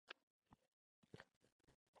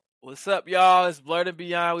What's up, y'all? It's Blurred and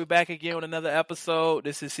Beyond. We back again with another episode.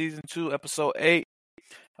 This is season 2, episode 8.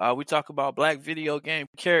 We talk about black video game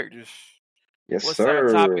characters. Yes, What's sir.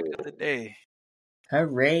 our topic of the day?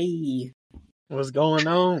 Hooray! What's going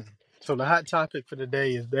on? So the hot topic for the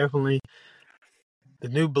day is definitely the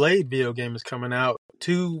new Blade video game is coming out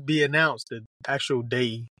to be announced. The actual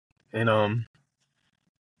day and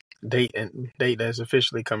date that's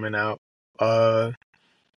officially coming out. The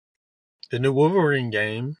new Wolverine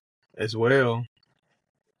game as well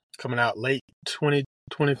coming out late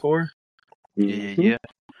 2024. Yeah.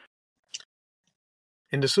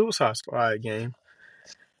 And the Suicide Squad game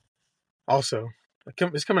also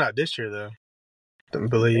it's coming out this year though. I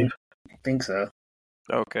believe. I think so.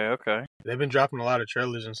 Okay. They've been dropping a lot of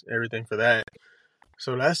trailers and everything for that.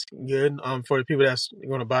 So that's good. For the people that's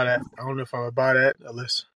going to buy that, I don't know if I would buy that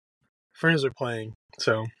unless friends are playing.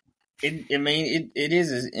 So It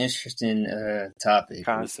is an interesting topic.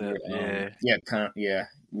 Concept, yeah.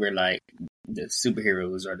 We're like the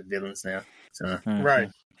superheroes are the villains now. So right.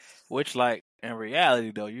 Which, like, in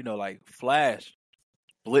reality, though, you know, like, Flash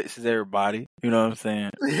blitzes everybody. You know what I'm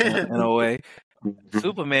saying? In a way.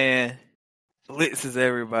 Superman blitzes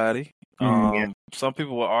everybody. Some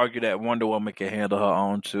people will argue that Wonder Woman can handle her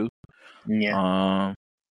own, too. Yeah.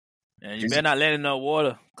 And you better not let in no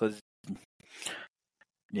water, because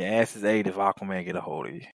your ass is ate if Aquaman get a hold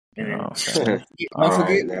of you. You know what I'm saying? Don't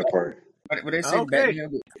forget that part. what they say. Okay.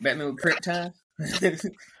 Batman with prep time.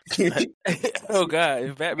 Oh God!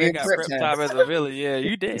 If Batman got prep time as a villain, yeah,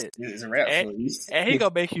 you dead. It's a wrap for you. And he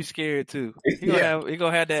gonna make you scared too. He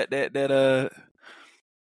gonna have that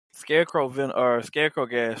scarecrow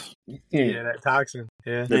gas. Yeah, that toxin.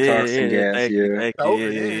 Yeah. The toxin gas,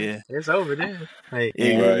 Yeah. It's over there. Hey,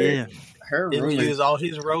 Yeah. Her he'll room use all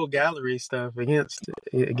his rogue gallery stuff against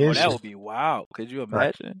Oh, that you. would be wild. Could you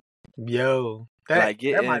imagine? Yo. Like that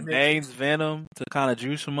getting might make Bane's venom to kind of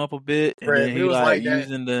juice him up a bit, and Bruh, then if he it was like that-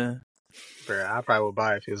 using the. Bruh, I probably would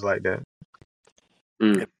buy it if it was like that.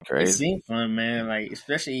 It Crazy. seemed fun, man. Like,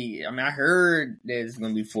 especially, I heard there's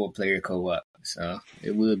gonna be 4-player co-op, so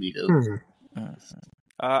it will be dope.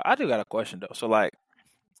 I do got a question though. So, like,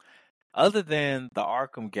 other than the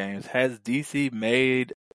Arkham games, has DC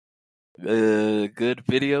made good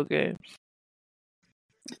video games?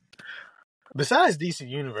 Besides DC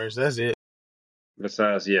Universe, that's it.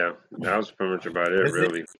 Besides, that was pretty much about it, Is it?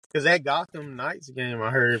 really. Because that Gotham Knights game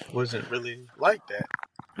I heard wasn't really like that.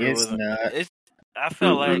 It's not. I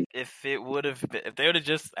felt like if they would have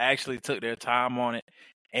just actually took their time on it,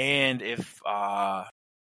 and if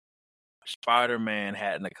Spider-Man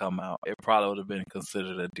hadn't have come out, it probably would have been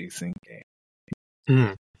considered a decent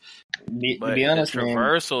game. But To be honest, the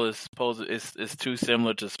traversal is too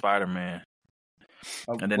similar to Spider-Man,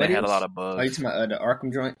 and then they had a lot of bugs. Are you talking about the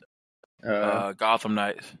Arkham joint? Gotham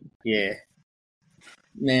Knights. Yeah.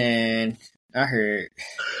 Man, I heard.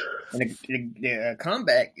 And the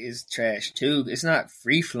combat is trash too. It's not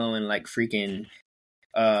free flowing like freaking,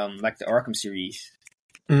 like the Arkham series.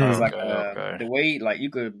 It's like the way like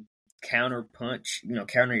you could counter your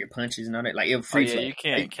punches and all that. Like it'll free flow. You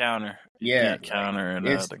can't counter. You can't counter in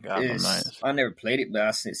the Gotham Knights. I never played it, but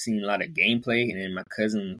I've seen a lot of gameplay, and then my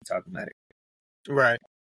cousin talking about it. Right.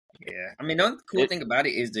 Yeah, the only cool thing about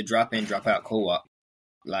it is the drop in, drop out co-op.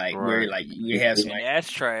 Like where like you have some.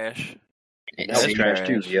 That's trash. That's trash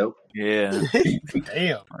too, yo. Yeah.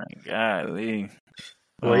 Damn. Golly.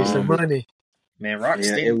 Waste of money. Man,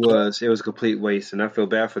 Rocksteady. It was a complete waste, and I feel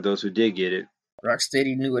bad for those who did get it.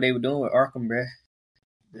 Rocksteady knew what they were doing with Arkham, bruh.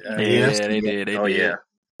 They did. Yeah.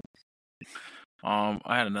 I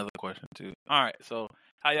had another question too. All right, so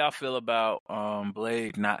how y'all feel about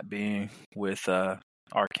Blade not being with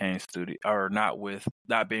Arcane Studio, or not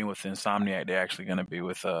being with Insomniac? They're actually going to be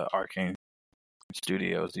with Arcane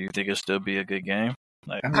Studios. Do you think it'll still be a good game?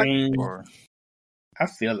 Like, I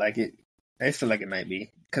feel like it. I feel like it might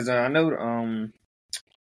be because I know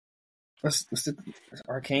what's the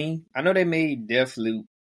Arcane? I know they made Deathloop.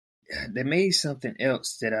 They made something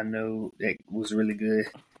else that I know that was really good.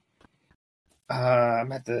 I'm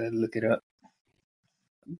gonna have to look it up.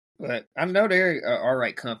 But I know they're an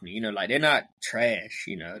alright company. Like they're not trash.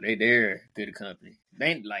 They're a good company. They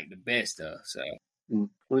ain't like the best though. So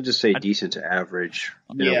we'll just say decent to average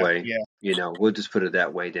in a way. Yeah. We'll just put it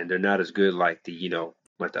that way. Then they're not as good like the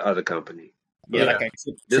other company. Yeah, but like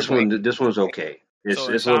this one's okay. It's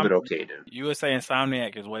a little bit okay then. You would say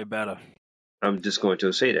Insomniac is way better. I'm just going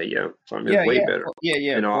to say that, it's way better.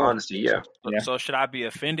 Yeah. In all honesty, yeah. So should I be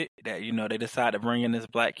offended that they decide to bring in this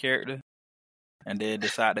black character, and then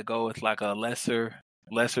decide to go with like a lesser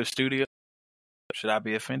studio? Should I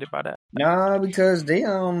be offended by that? Nah, because they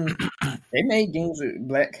made games with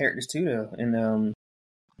black characters too though, and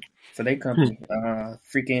for their company,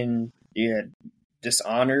 freaking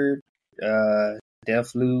Dishonored,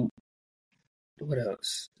 Deathloop. What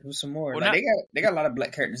else? There was some more. Well, like they got a lot of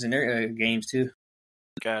black characters in their games too.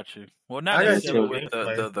 Got you. Well, not necessarily with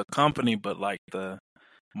the company, but like the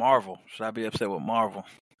Marvel. Should I be upset with Marvel?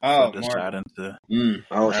 Oh, deciding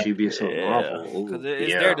Marvel. to. She'd be upset with Marvel because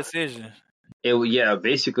it's their decision.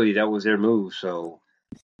 Basically that was their move. So,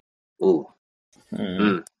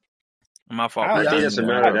 My fault. I think that's a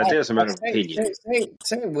matter of opinion.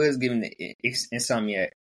 Say it was given the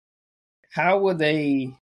Insomniac. How would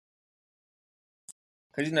they?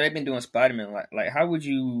 Because they've been doing Spider-Man. Like, how would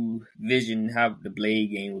you vision how the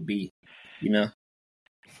Blade game would be? I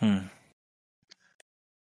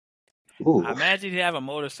imagine he'd have a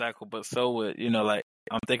motorcycle, but so would like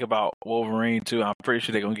I'm thinking about Wolverine too. I'm pretty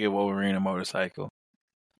sure they're gonna give Wolverine a motorcycle.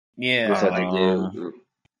 Yeah, just like they did.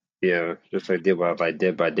 Yeah, just like they did like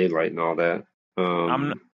Dead by Daylight and all that.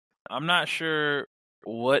 I'm not sure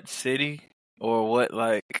what city or what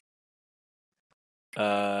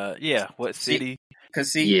what city.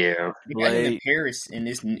 Because they got him in Paris in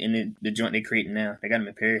the joint they creating now. They got him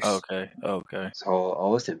in Paris. Okay.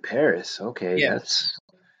 So it's in Paris. Okay, yeah. That's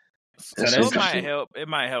it might help. It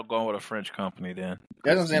might help going with a French company then.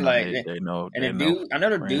 That's what I'm saying. Like they know. And the dude,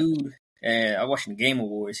 another dude, I watched the Game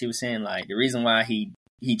Awards. He was saying like the reason why he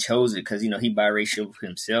chose it because he biracial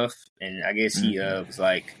himself, and I guess he was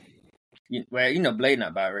like, Blade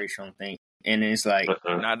not biracial, I don't think. And then it's like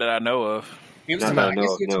not that I know of. He was talking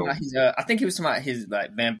about his, I think he was talking about his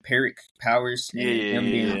like vampiric powers. Yeah.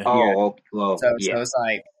 So it's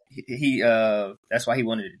like he that's why he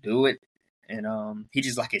wanted to do it, and he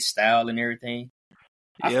just like his style and everything.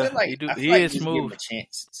 I feel like he is smooth. Give him a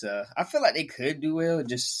chance. So I feel like they could do well. I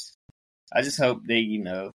just hope they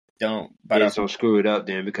don't screw it up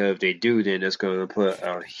then, because if they do, then it's going to put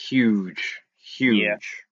a huge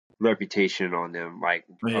reputation on them, like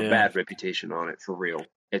a bad reputation on it for real.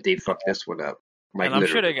 If they fuck this one up, and I'm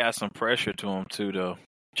sure they got some pressure to them too, though,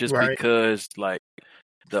 just because like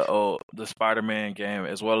the Spider-Man game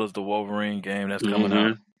as well as the Wolverine game that's coming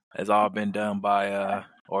out has all been done by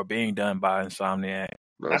or being done by Insomniac.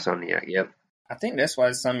 Insomniac, yep. I think that's why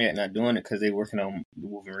Insomniac not doing it, because they're working on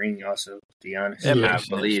Wolverine also, to be honest. I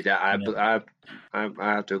believe that. I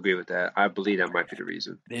have to agree with that. I believe that might be the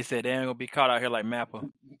reason. They said they ain't going to be caught out here like Mappa.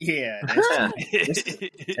 Yeah.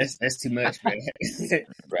 That's too much, man.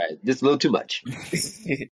 Right. Just a little too much.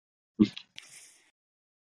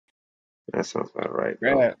 That sounds about right.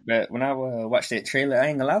 But when I watched that trailer, I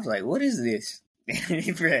ain't gonna lie, I was like, what is this?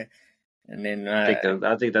 And then I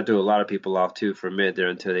think that threw a lot of people off too for a minute there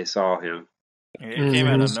until they saw him. It came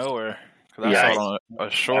out of nowhere because I saw it on a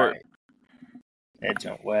short. That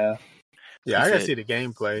jump, well. Yeah, I gotta see the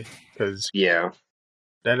gameplay because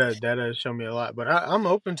that'll show me a lot. But I'm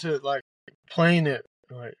open to like playing it.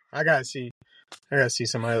 Like I gotta see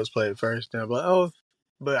somebody else play it first. And I'm like,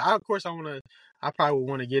 but of course I probably would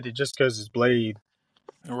want to get it just because it's Blade.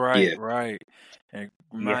 Right. And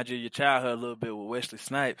remind you of your childhood a little bit with Wesley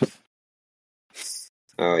Snipes.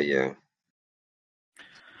 Oh yeah.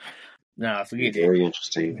 Nah, forget it. Very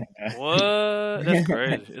interesting. What? That's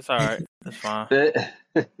crazy. It's all right. That's fine.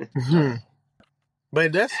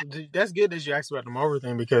 But that's good that you asked about the Marvel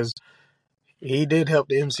thing, because he did help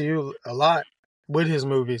the MCU a lot with his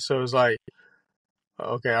movies. So it's like,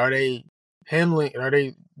 okay,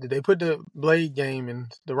 did they put the Blade game in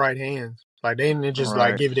the right hands? Like they didn't just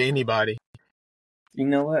like give it to anybody. You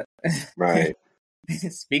know what? Right.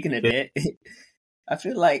 Speaking of that, I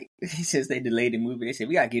feel like since they delayed the movie, they said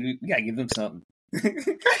we gotta give them something.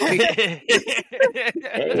 Hey,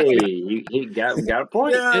 he got a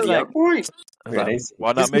point. Yeah, he got a point.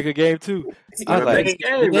 Why not make a game too? I was like,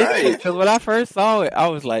 because when I first saw it, I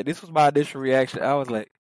was like, this was my initial reaction. I was like,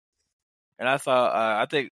 and I saw, I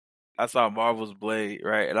think I saw Marvel's Blade,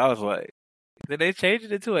 right? And I was like, did they change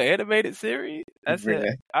it into an animated series? I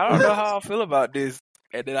said, I don't know how I feel about this.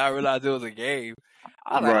 And then I realized it was a game.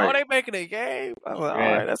 I was like, they making a game? I was like, all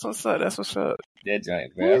right, that's what's up. That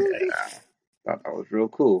giant, bro. I thought that was real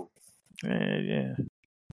cool. Yeah.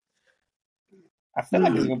 I feel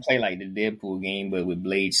like it's gonna play like the Deadpool game, but with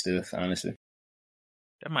Blade stuff. Honestly,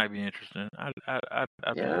 that might be interesting.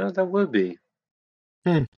 That would be.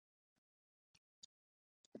 I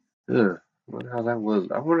wonder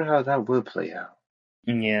how that would play out.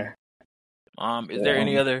 Yeah. Is there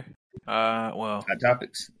any other? Hot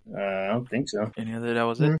topics? I don't think so. Any other? That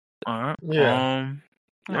was it. All right. Yeah.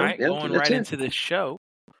 All right. Going right into the show.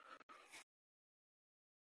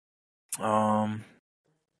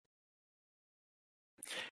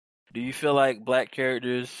 Do you feel like black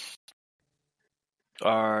characters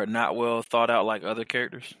are not well thought out like other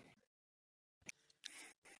characters?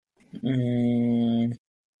 What do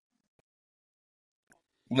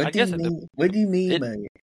you mean? What do you mean by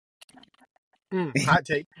it? Hot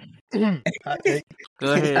take. Hot take.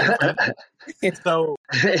 Go ahead. So,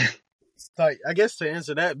 like, I guess to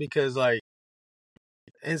answer that, because like,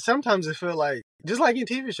 and sometimes it feel like, just like in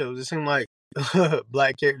TV shows, it seems like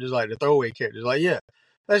black characters like the throwaway characters. Like, yeah,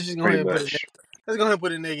 let's just go ahead and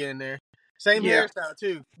put a nigga in there. Same hairstyle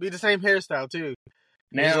too. Be the same hairstyle too.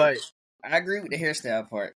 Now, like, I agree with the hairstyle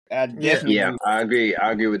part. I definitely agree. I agree.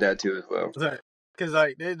 I agree with that too as well. Because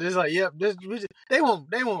like they're just like, yep, they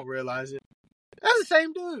won't realize it. That's the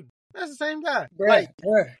same dude. That's the same guy. Bruh.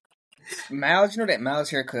 Miles, you know that Miles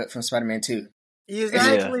haircut from Spider-Man 2?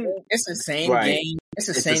 Exactly. It's the same game. It's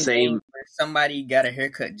the same game where somebody got a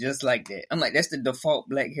haircut just like that. I'm like, that's the default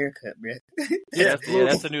black haircut, bro.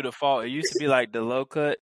 That's the new default. It used to be like the low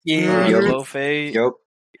cut, low fade. Yep.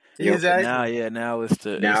 Exactly. Now it's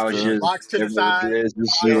the just locks to the side. On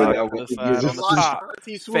the top,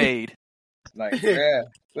 fade. Like, bruh,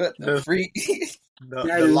 what the freak?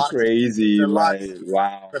 That is crazy. Like,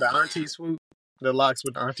 wow. For the auntie swoop. The locks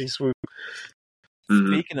with the auntie swoop.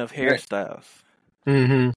 Speaking of hairstyles,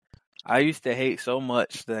 I used to hate so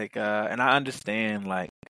much, like, and I understand, like,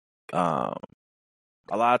 a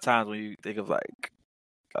lot of times when you think of like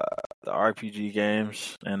the RPG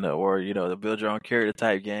games and the build your own character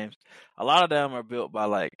type games, a lot of them are built by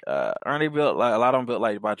like aren't they built like a lot of them built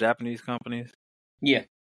like by Japanese companies? Yeah.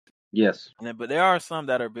 Yes. But there are some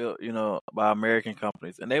that are built, by American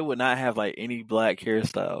companies, and they would not have like any black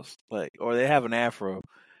hairstyles, like, or they have an afro,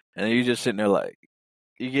 and you just sitting there like,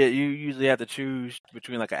 you usually have to choose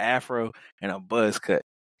between like an afro and a buzz cut.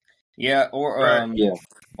 Yeah, or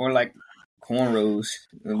like cornrows.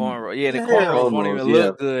 Yeah, the cornrows won't even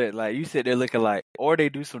look good. Like, you sit there looking like, or they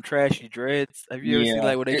do some trashy dreads. Have you ever seen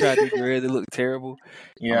like when they try to do dreads, they look terrible?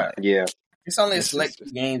 Yeah, yeah. It's only a select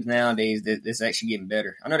games nowadays that's actually getting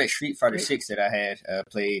better. I know that Street Fighter 6 that I had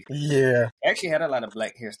played. Yeah, actually had a lot of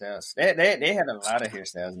black hairstyles. They had a lot of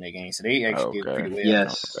hairstyles in their game, so they actually did pretty well.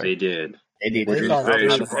 Yes, they did. They did. Which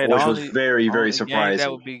was very, very surprising.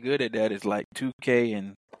 That would be good at that is like 2K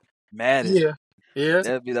and Madden. Yeah.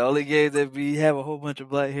 That'd be the only games that have a whole bunch of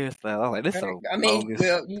black hairstyles. I'm like, this so bogus.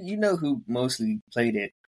 Well, you know who mostly played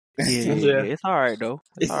it. Yeah, it's all right though.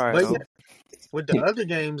 It's all right though. With the other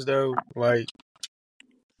games though, like,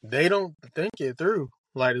 they don't think it through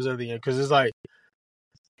like this other game, because it's like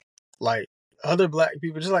other black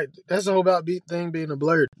people, just like that's the whole about thing being a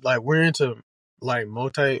blurred. Like, we're into like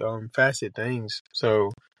multi facet things,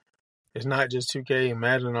 so it's not just 2K and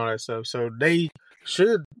Madden and all that stuff. So they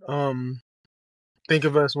should think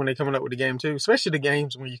of us when they're coming up with the game too, especially the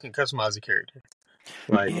games when you can customize the character.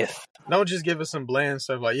 Like, don't just give us some bland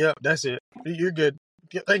stuff like, yep, that's it, you're good.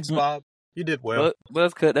 Thanks, Bob. You did well.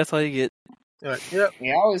 Buzz cut, that's all you get. Like, yep.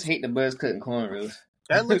 Yeah, I always hate the buzz cut and cornrows.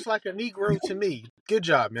 That looks like a Negro to me. Good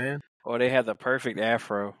job, man. Or they have the perfect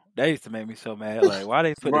afro. That used to make me so mad. Like, why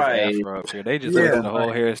they put this afro up here? They just put the whole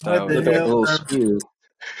hairstyle. With that little skew.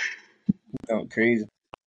 Going crazy.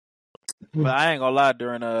 But I ain't gonna lie,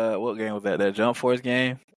 during what game was that? That Jump Force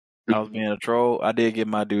game? I was being a troll. I did give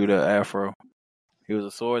my dude an afro. He was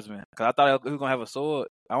a swordsman. Cause I thought he was gonna have a sword.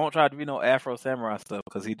 I won't try to be no Afro samurai stuff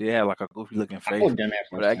because he did have like a goofy looking face.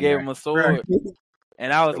 But I gave him a sword.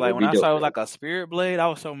 And I was like, when I saw it was like a spirit blade, I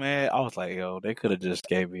was so mad. I was like, yo, they could have just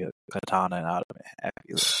gave me a katana and I'd have been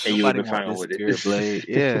happy. Like, and you would have been fine with spirit it. Blade.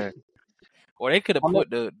 Yeah. Or they could have put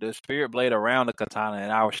the spirit blade around the katana and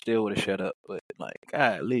I still would have shut up. But like,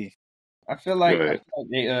 golly. I feel like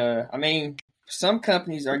they, some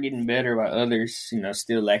companies are getting better while others,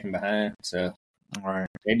 still lacking behind. So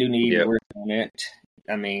they do need to work on it.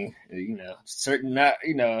 I mean, certain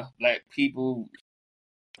like people.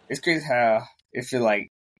 It's crazy how it feel like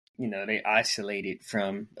they isolated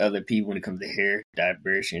from other people when it comes to hair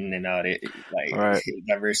diversion and all that, like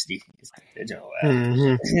diversity.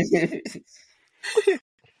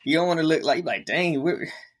 You don't want to look like dang, where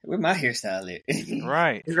my hairstyle at?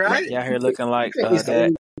 Right. Yeah, here looking like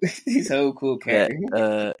he's so cool character.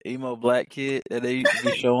 That emo black kid that they used to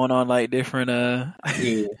be showing on like different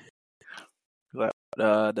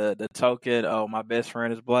the token, oh, my best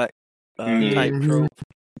friend is black type trope.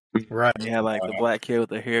 Right. You had like the black kid with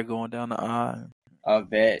the hair going down the eye. I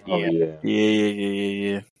bet.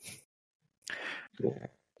 Yeah.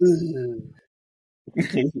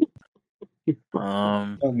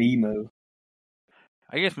 Emo.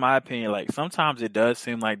 I guess my opinion, like, sometimes it does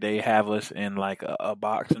seem like they have us in like a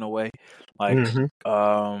box in a way. Like,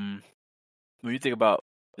 when you think about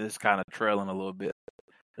this kind of trailing a little bit,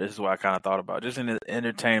 this is what I kind of thought about. Just in the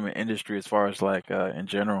entertainment industry, as far as like in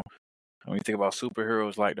general, when you think about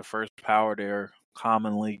superheroes, like the first power they're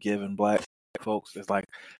commonly given black folks is like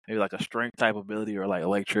maybe like a strength type ability or like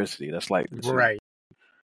electricity. That's like the two. Right.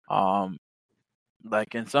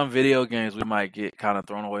 Like in some video games, we might get kind of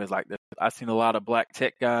thrown away as like this. I've seen a lot of black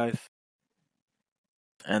tech guys,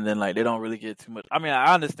 and then like they don't really get too much. I mean,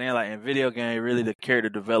 I understand like in video game, really the character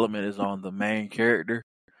development is on the main character.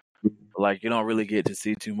 But, like you don't really get to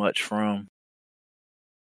see too much from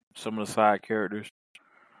some of the side characters.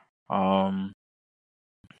 That's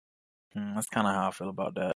kind of how I feel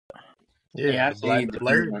about that. Yeah, I see.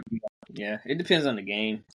 It depends on the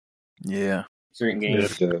game. Yeah, certain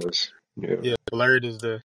games. It does. Yeah, Blurred is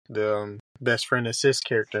the best friend assist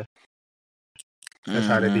character. That's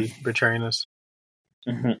how they be portraying us.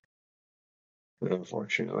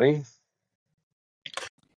 Unfortunately.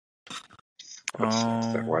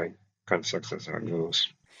 That way. Kind of sucks that's how it goes.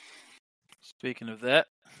 Speaking of that,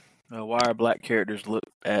 why are black characters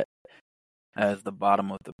looked at as the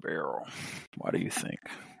bottom of the barrel? Why do you think?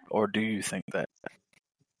 Or do you think that?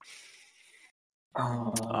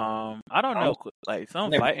 I don't know. Like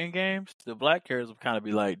some fighting games, the black characters will kind of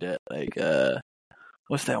be like that. Like,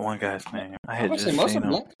 what's that one guy's name? I had just seen him.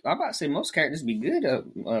 I'm about to say most characters be good.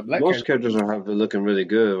 Most characters will have been looking really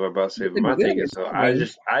good. I'm about to say, but my thing is, so I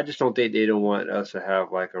just don't think they don't want us to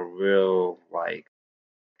have like a real like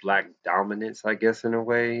black dominance, I guess, in a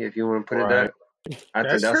way, if you want to put it that. I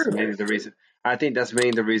think that's maybe the reason. I think that's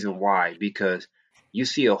mainly the reason why, because you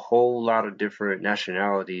see a whole lot of different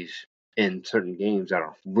nationalities in certain games that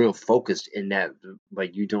are real focused in that,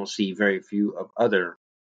 but you don't see very few of other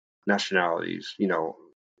nationalities. You know,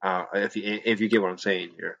 if you get what I'm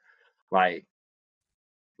saying here, like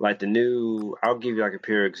the new. I'll give you like a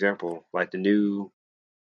pure example, like the new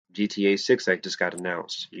GTA 6 that just got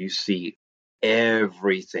announced. You see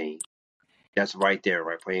everything that's right there,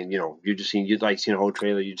 right? Playing, you're just seeing, you'd like seeing a whole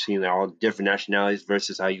trailer. You're seeing all different nationalities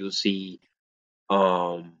versus how you'll see,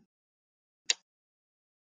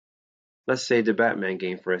 let's say the Batman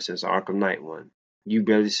game, for instance, Arkham Knight one. You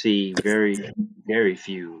barely see very, very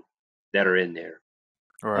few that are in there.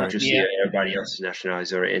 Right. But you see everybody else's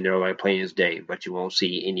nationalities are in there, like plain as day, but you won't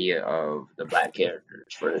see any of the black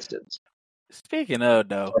characters, for instance. Speaking of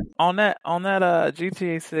though, on that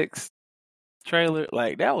GTA 6 trailer,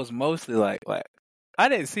 like that was mostly like I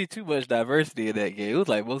didn't see too much diversity in that game. It was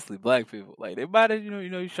like mostly black people. Like they might have,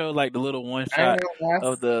 you showed like the little one shot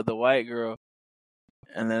of the white girl,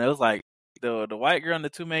 and then it was like the white girl and the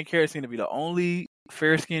two main characters seem to be the only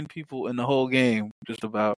fair skinned people in the whole game, just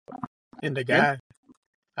about. And the guy,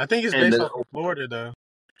 I think it's based off of Florida though.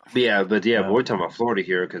 Yeah, but we're talking about Florida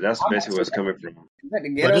here because that's basically where it's coming from. Is that the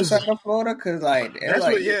ghetto side of Florida? Because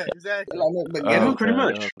exactly. Pretty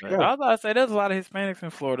much. I was about to say there's a lot of Hispanics in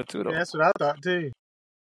Florida too, though. Yeah, that's what I thought too.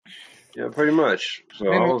 Yeah, pretty much.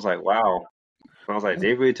 So I was like, wow. I was like,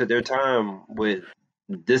 they really took their time with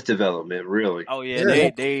this development, really. Oh yeah,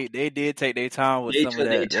 they did take their time with some of that.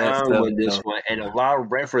 They took their time with this one, and a lot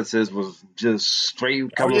of references was just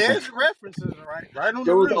straight coming from. It's references, right on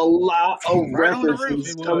there the was roof. A lot of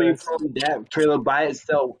references coming from that trailer by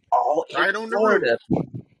itself, all right in Florida.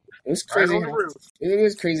 It's crazy. It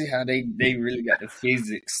is crazy how they really got the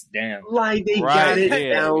physics down. Like they got it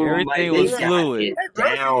down. Everything was fluid.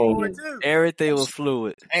 Everything was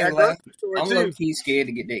fluid. I'm low-key scared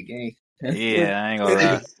to get that game. Yeah, I ain't gonna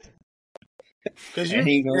lie. Because you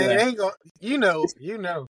ain't gonna,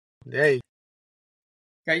 hey.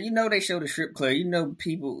 They showed the strip club.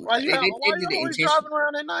 People. Why you always driving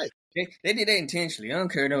around at night? They did that intentionally. I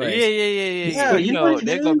don't care no. Yeah.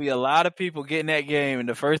 There's gonna be a lot of people getting that game, and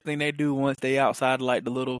the first thing they do once they outside like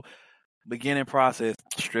the little beginning process,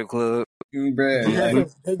 strip club.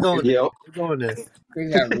 Bruh, they going there.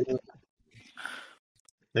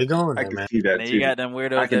 They going there, man. See that and too. You got them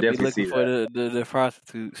weirdos that be looking for the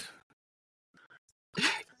prostitutes.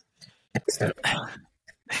 That's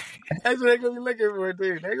what they're gonna be looking for,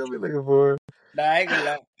 dude. They're gonna be looking for. Nah, I ain't gonna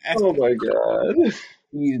lie. Oh my god.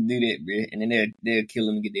 You need to do that, bro, and then they'll kill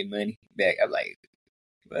them and get their money back. I'm like,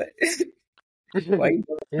 what? Why you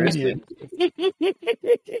doing that?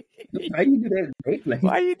 Why you do that?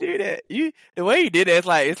 Why you do that? The way you did it,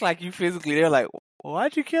 it's like you physically. They're like, well,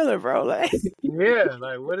 why'd you kill her, bro? Like, yeah,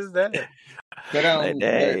 like what is that? But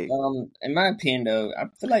in my opinion, though, I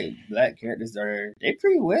feel like black characters they're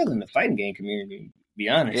pretty well in the fighting game community. To be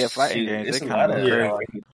honest, yeah, fighting games. It's a lot of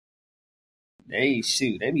they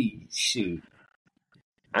shoot.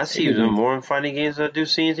 I see them more in fighting games than I do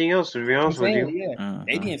see anything else, to be honest with you. Yeah.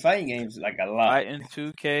 They be in fighting games like a lot. Fighting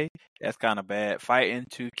 2K, that's kind of bad. Fighting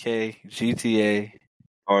 2K, GTA,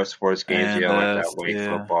 Or sports games, and yeah, like that, like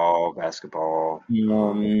yeah, football, basketball.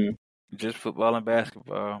 just football and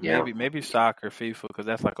basketball. Yeah. Maybe soccer, FIFA, because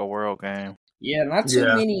that's like a world game. Yeah, not too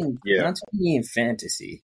many. Not too many in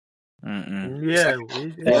fantasy. Yeah, it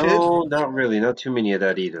should. No, not really. Not too many of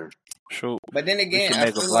that either. Shoot, But then we again, should I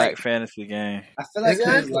make a feel black like fantasy game.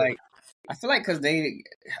 Exactly. because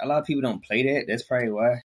a lot of people don't play that. That's probably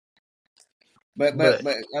why. But But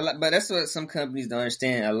that's what some companies don't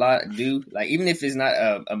understand. A lot do, like, even if it's not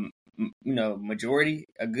a majority,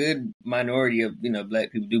 a good minority of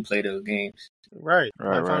black people do play those games. right,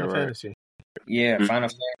 like Final Right. Fantasy. Yeah, Mhm. Final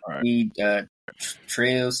Fantasy,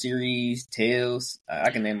 Trail series, Tales. I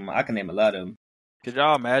can name a lot of them. Could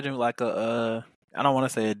y'all imagine like a I don't want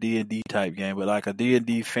to say a D&D type game, but like a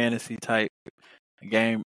D&D fantasy type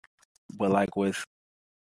game, but like with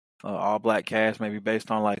all black cast, maybe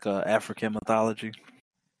based on like African mythology?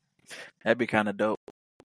 That'd be kind of dope.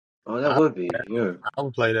 Oh, that would be, yeah. I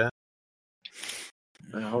would play that.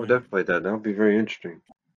 I would definitely play that. That would be very interesting.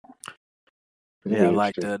 Yeah,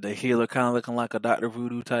 like the healer kind of looking like a Dr.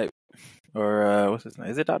 Voodoo type, or what's his name?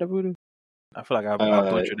 Is it Dr. Voodoo? I feel like I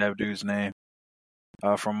butchered that dude's name.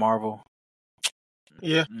 From Marvel.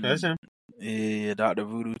 Yeah, that's him. Yeah, Dr.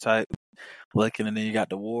 Voodoo type looking, and then you got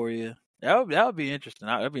the warrior. That would be interesting.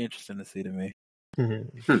 That'd be interesting to see to me.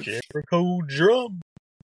 Jericho drum.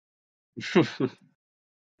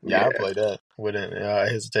 Yeah, I play that without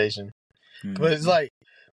hesitation. But it's like,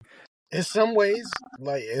 in some ways,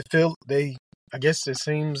 like I guess it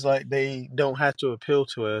seems like they don't have to appeal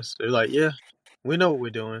to us. They're like, yeah, we know what we're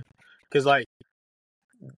doing. Because like,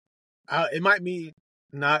 it might be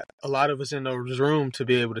not a lot of us in the room to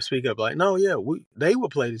be able to speak up. Like, no, yeah, they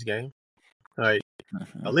would play this game. Like,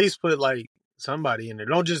 at least put like somebody in there.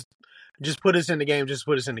 Don't just put us in the game. Just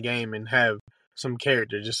put us in the game and have some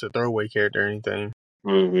character, just a throwaway character or anything.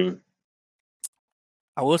 Mm-hmm.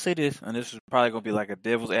 I will say this, and this is probably going to be like a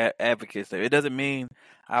devil's advocate. So it doesn't mean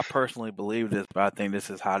I personally believe this, but I think this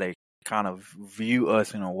is how they kind of view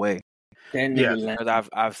us in a way. Yeah, because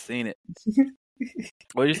I've seen it.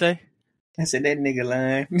 What did you say? I said that nigga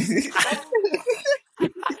lying.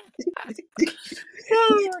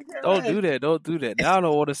 Don't do that. Now I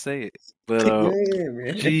don't want to say it. But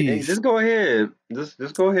hey, just go ahead.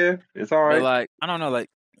 Just go ahead. It's all right. But like, I don't know, like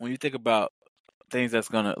when you think about things that's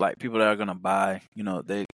gonna, like, people that are gonna buy,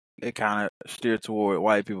 they kind of steer toward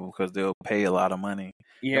white people because they'll pay a lot of money.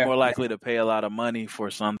 Yeah. They're more likely to pay a lot of money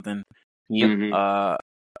for something. Yep.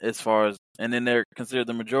 As far as, and then they're considered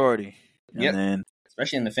the majority. And then,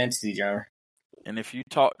 especially in the fantasy genre. And if you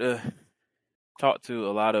talk to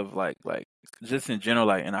a lot of like just in general,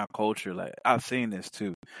 like in our culture, like I've seen this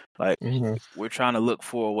too. Like we're trying to look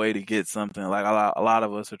for a way to get something. Like a lot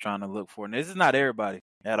of us are trying to look for, and this is not everybody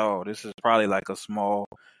at all. This is probably like a small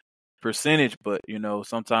percentage, but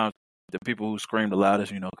sometimes the people who scream the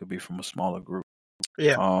loudest, could be from a smaller group.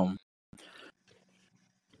 Yeah.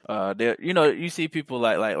 You see people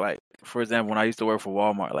like for example, when I used to work for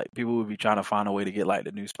Walmart, like people would be trying to find a way to get like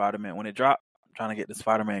the new Spider-Man when it dropped, trying to get the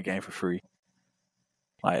Spider-Man game for free.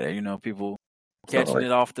 Like, people catching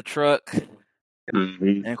it off the truck,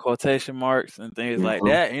 in quotation marks and things like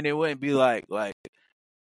that, and it wouldn't be like what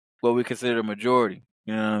we consider a majority.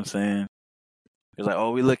 You know what I'm saying? It's like,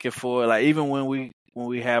 oh, we looking for, like, even when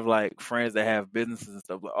we have like friends that have businesses and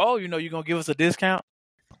stuff, like, oh, you're gonna give us a discount.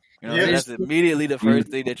 That's immediately the first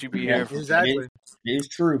thing that you be hearing from exactly. It's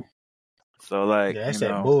true. So like, that's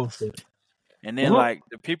that bullshit. And then like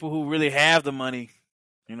the people who really have the money,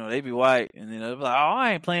 they be white, and then they're like, oh,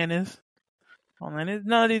 I ain't playing this. Oh man,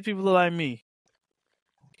 none of these people look like me.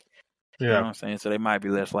 Yeah. You know what I'm saying? So they might be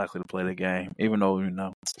less likely to play the game, even though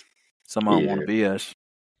some of them want to be us.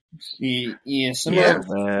 Yeah, some of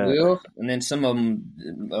them will, and then some of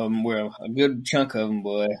them will. A good chunk of them,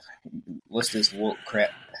 boy. What's this woke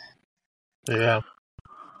crap? Yeah.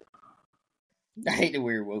 I hate the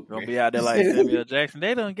weird woke. Gonna be out there like Samuel Jackson.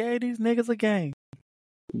 They done gave these niggas a game.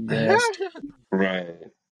 Yes. Right.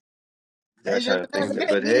 That's kind of thing.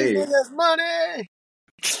 But hey, money.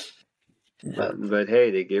 But hey,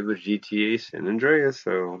 they gave us GTA San Andreas,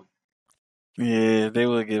 so yeah, they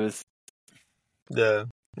will give us a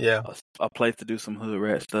place to do some hood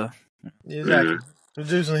rat stuff. Exactly.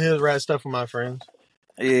 Do some hood rat stuff for my friends.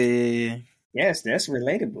 Yeah. Yes, that's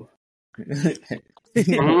relatable.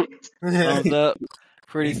 Thumbs up.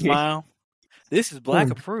 Pretty smile. This is black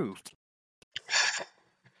approved.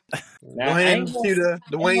 Go ahead and cue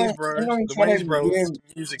the Wayne's Bros. The Wayne's Bros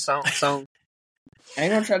music song. I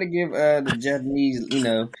ain't gonna try to give the Japanese,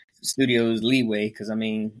 studios leeway, because I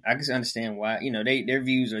mean, I can understand why. Their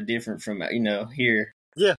views are different from here.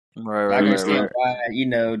 Yeah. Right, I right, understand right.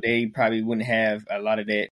 why, they probably wouldn't have a lot of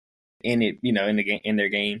that in it, in the game, in their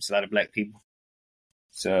games, a lot of black people.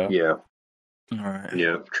 So Yeah, All right.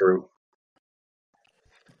 yeah, true.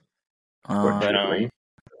 but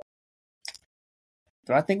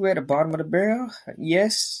do I think we're at the bottom of the barrel?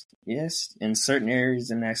 Yes. In certain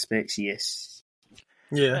areas and aspects, yes.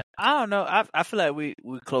 Yeah. I don't know. I feel like we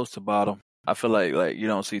close to bottom. I feel like you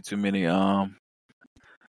don't see too many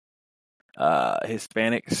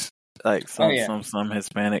Hispanics, like some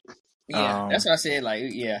Hispanic. Yeah, that's what I said. Like,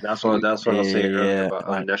 yeah, That's what I was saying earlier about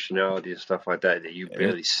other like, nationality and stuff like that you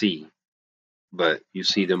barely see, but you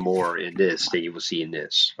see them more in this than you will see in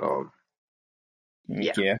this.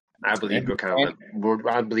 Yeah. I believe we're kind of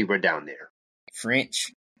I believe we're down there.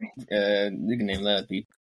 French. You can name a lot of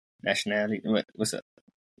people. Nationality. What's up?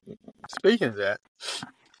 Speaking of that,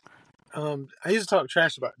 I used to talk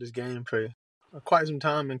trash about this game for quite some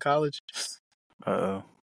time in college. Uh-oh.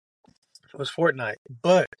 It was Fortnite.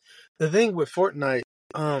 But the thing with Fortnite,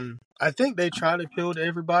 I think they try to appeal to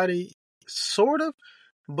everybody, sort of.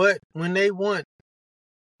 But when they want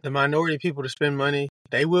the minority of people to spend money,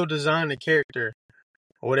 they will design a character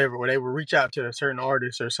or whatever, where they will reach out to a certain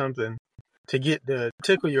artist or something to get the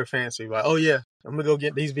tickle your fancy. Like, oh yeah, I'm gonna go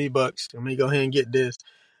get these V-Bucks. I'm gonna go ahead and get this.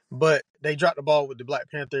 But they dropped the ball with the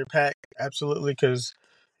Black Panther pack, absolutely, because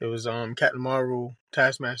it was Captain Marvel,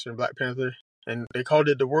 Taskmaster, and Black Panther, and they called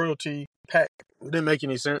it the royalty pack. It didn't make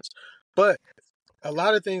any sense. But a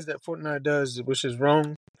lot of things that Fortnite does, which is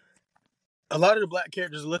wrong, a lot of the black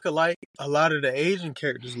characters look alike, a lot of the Asian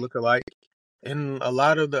characters look alike, and a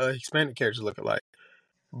lot of the Hispanic characters look alike.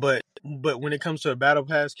 But when it comes to a battle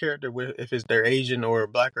pass character, if it's they're Asian or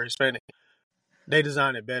black or Hispanic, they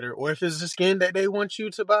design it better. Or if it's a skin that they want you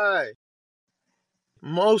to buy,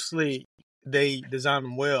 mostly they design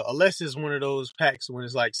them well. Unless it's one of those packs when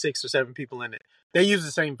it's like 6 or 7 people in it. They use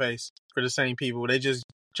the same face for the same people. They just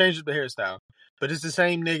change up the hairstyle. But it's the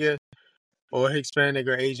same nigga or Hispanic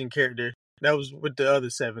or Asian character that was with the other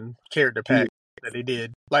 7 character pack that they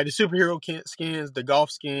did. Like the superhero skins, the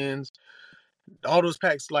golf skins, all those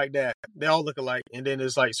packs like that, they all look alike. And then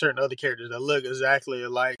there's like certain other characters that look exactly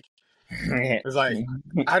alike. It's like,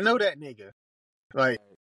 I know that nigga. Like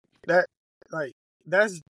that, like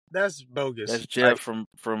that's bogus. That's Jeff like,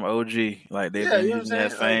 from OG. Like they've yeah, been you know what I'm using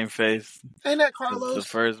that saying? same face. Ain't that Carlos? The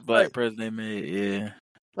first black person they made, yeah.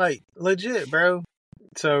 Like legit, bro.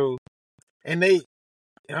 So, and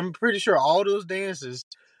I'm pretty sure all those dances,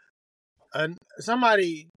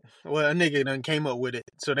 somebody, a nigga done came up with it.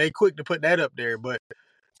 So they quick to put that up there. But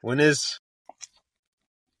when it's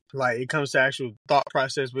like it comes to actual thought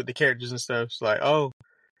process with the characters and stuff, it's like, oh,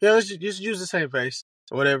 yeah, let's just use the same face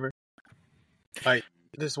or whatever. Like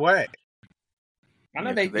this whack. I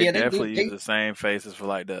know they definitely do. use the same faces for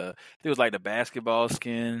like it was like the basketball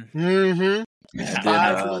skin. Mm-hmm. And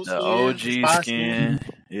then the OG skin.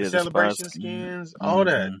 Yeah, the celebration skins, all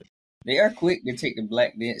that. They are quick to take the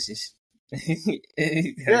black dances. Yeah,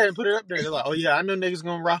 and put it up there. They're like, oh yeah, I know niggas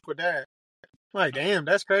gonna rock with that. I'm like, damn,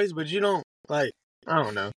 that's crazy, but you don't like. I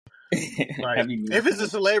don't know. Like, if it's a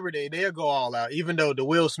celebrity, they'll go all out. Even though the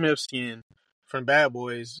Will Smith skin from Bad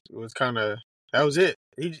Boys was kind of that was it.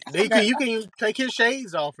 You can take his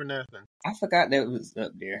shades off or nothing. I forgot that was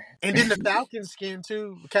up there. And then the Falcon skin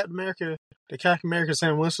too, Captain America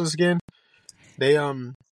Sam Wilson skin. They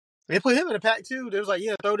put him in a pack too. They was like,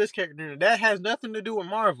 yeah, throw this character in. That has nothing to do with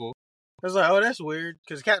Marvel. I was like, oh, that's weird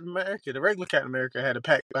because Captain America, the regular Captain America, had a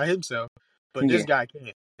pack by himself, but this guy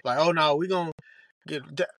can't. Like, oh no, we gonna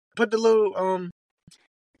put the little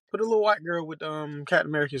white girl with Captain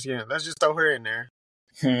America skin. Let's just throw her in there.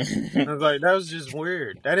 I was like, that was just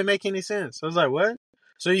weird. That didn't make any sense. I was like, what?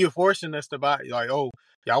 So you're forcing us to buy? Like, oh,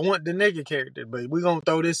 y'all want the nigga character, but we gonna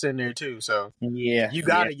throw this in there too. So you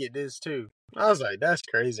gotta get this too. I was like, that's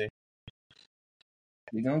crazy.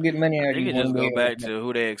 We gonna get money out of you. They can just go back to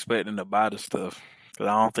who they expecting to buy the stuff. Because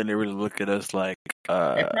I don't think they really look at us like they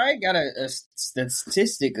probably got a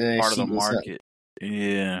statistic part of the market.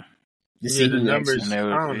 Yeah. To see the numbers. I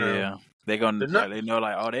don't know. Yeah. They gonna they know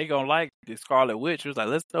like, oh, they gonna like the Scarlet Witch. It was like,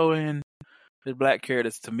 let's throw in the black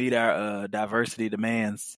characters to meet our diversity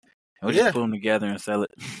demands. And we'll just put them together and sell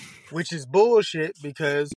it. Which is bullshit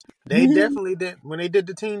because they definitely didn't. When they did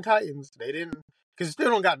the Teen Titans, they didn't. Because you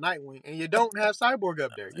still don't got Nightwing. And you don't have Cyborg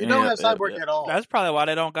up there. You don't have Cyborg at all. That's probably why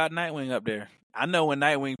they don't got Nightwing up there. I know when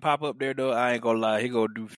Nightwing pop up there, though, I ain't gonna lie.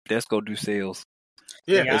 Let's go do sales.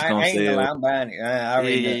 Yeah, I ain't gonna lie. I'm buying it. I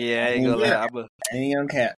ain't gonna lie. I ain't gonna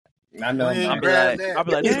cap. I know. I'll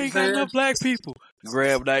be like, they ain't got enough black people.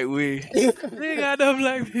 Grab Nightwing. They ain't got enough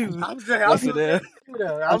black people. I'm saying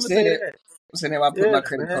that. So then I put my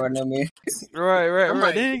credit card number in.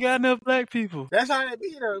 Right. They ain't got enough black people. That's how it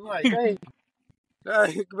be though. I'm like, dang. Bro,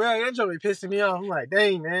 that joke be pissing me off. I'm like,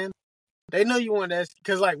 dang, man. They know you want that.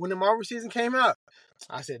 Because, like, when the Marvel season came out,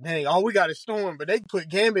 I said, dang, all we got is Storm. But they put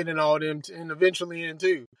Gambit and all them and eventually in,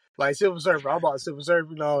 too. Like, Silver Surfer. I bought Silver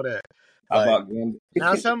Surfer and all that. I Like, bought Gambit.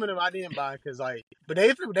 now, some of them I didn't buy because, like, but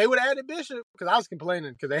they would have added Bishop because I was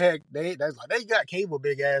complaining because they got Cable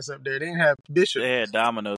big ass up there. They didn't have Bishop. They had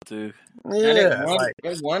Domino, too. Yeah.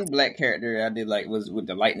 There's one black character I did like was with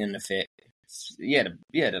the lightning effect. Yeah,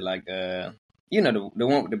 the like you know the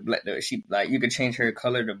one with the black. She like you could change her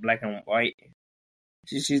color to black and white.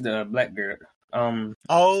 She's the black girl. The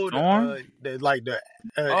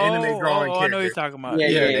anime drawing character. I know you're talking about.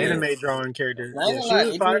 Yeah, the anime drawing character. Yeah, she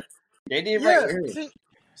was fire. They did right with her. See,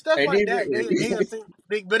 stuff they like that.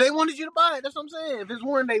 But they wanted you to buy it. That's what I'm saying. If it's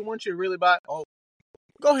one they want you to really buy, go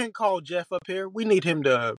ahead and call Jeff up here. We need him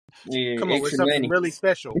to come up with something really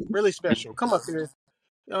special. Really special. Come up here.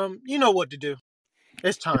 You know what to do.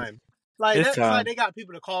 It's time. It's like they got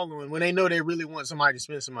people to call on when they know they really want somebody to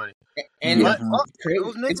spend some money. And those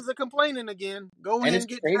niggas are complaining again. Go ahead and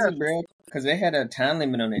get crazy, bro. Because they had a time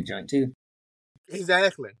limit on that joint too.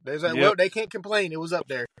 Exactly. Well, they can't complain. It was up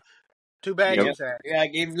there. Too bad you sad. Yeah, I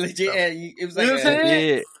gave legit. It was like you know what I'm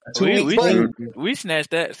saying? 2 weeks. We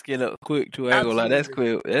snatched that skill up quick too. I go like that's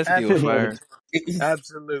quick. That skill was fire.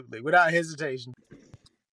 Absolutely, without hesitation.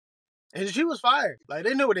 And she was fired. Like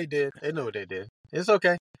they knew what they did. It's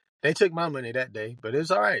okay. They took my money that day, but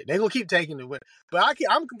it's all right. They gonna keep taking it. But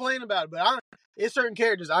I'm complaining about it. But it's certain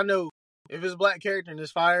characters I know. If it's a black character and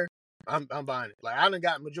it's fire, I'm buying it. Like I done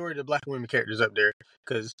got majority of the black women characters up there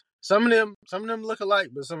because some of them look alike,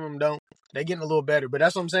 but some of them don't. They getting a little better. But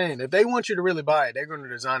that's what I'm saying. If they want you to really buy it, they're gonna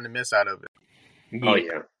design the mess out of it. Oh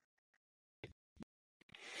yeah.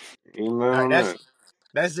 Right,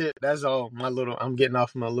 that's it. That's all. I'm getting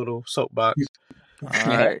off my little soapbox. All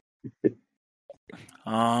right.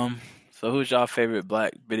 So who's y'all favorite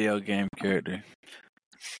black video game character?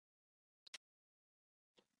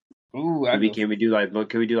 Ooh, can we do like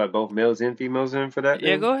both males and females in for that?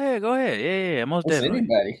 Yeah, go ahead. Yeah, most definitely.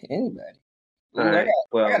 Anybody. All right.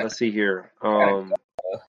 Let's see here.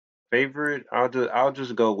 Favorite, I'll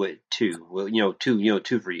just go with two. Well,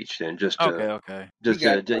 two for each. Then just to okay. Just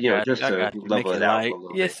to level it out a little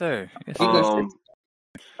bit. Yes, sir.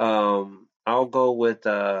 I'll go with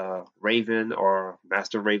Raven or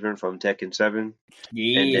Master Raven from Tekken 7.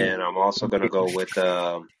 Yeah. And then I'm also gonna go with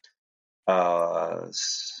I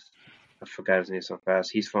forgot his name so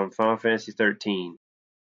fast. He's from Final Fantasy 13.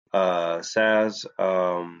 Saz.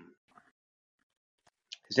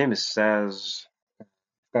 His name is Saz.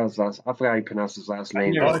 I forgot how you pronounce his last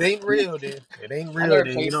name. Oh, it ain't real, dude. It ain't real,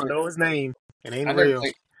 dude. You don't know his name. It ain't real.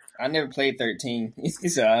 I never played 13. You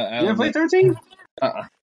never played 13? Uh-uh.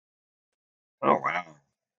 Oh, wow.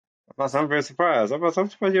 I'm very surprised. I'm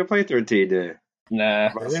surprised you played 13 there. Nah.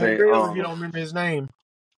 It ain't real if you don't remember his name.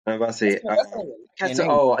 I'm about to say, now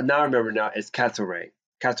I remember now. It's Castleroy.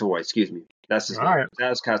 Excuse me. That's his name.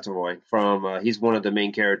 That's Castleroy from, he's one of the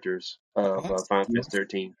main characters of Final Fantasy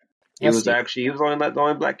 13. He was the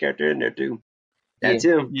only black character in there too. That's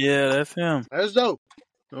him. Yeah, that's him. That's dope.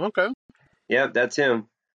 Okay. Yep, that's him.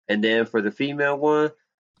 And then for the female one,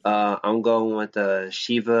 I'm going with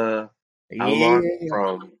Shiva Almar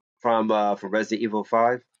from Resident Evil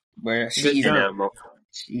 5. Then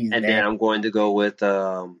I'm going to go with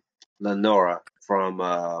Lenora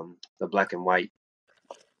from the Black and White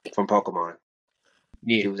from Pokemon.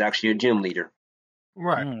 Yeah. She was actually a gym leader.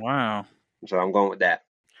 Right. Oh, wow. So I'm going with that.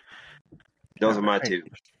 Those are my two.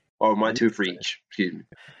 Or my two for each. Excuse me.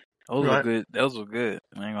 Those were good. Those were good.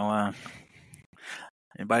 I ain't gonna lie.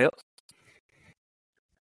 Anybody else?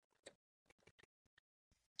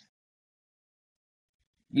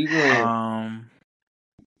 You go ahead.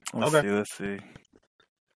 Let's see.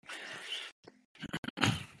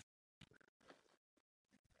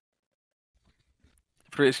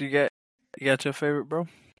 Fritz, you got your favorite, bro?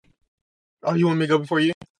 Oh, you want me to go before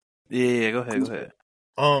you? Yeah, go ahead.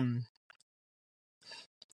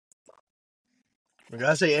 I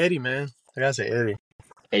gotta say Eddie, man.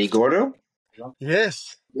 Eddie Gordo?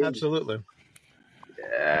 Yes, absolutely.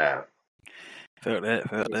 Yeah. Felt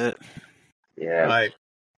that. Yeah. Like,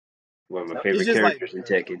 one of my favorite characters in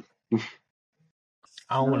Tekken.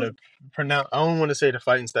 I don't want to say the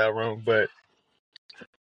fighting style wrong, but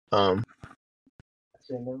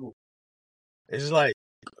it's like,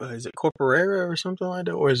 is it Corporera or something like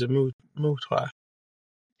that, or is it Mutwa?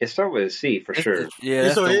 It starts with a C for sure.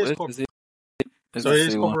 Yeah, so it is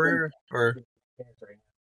Corporera, or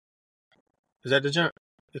is that the jump?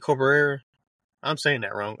 The Corporera? I'm saying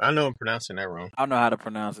that wrong. I know I'm pronouncing that wrong. I don't know how to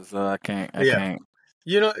pronounce it, so I can't.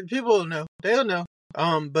 You know, people will know. They'll know.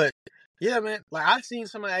 But yeah, man. Like I seen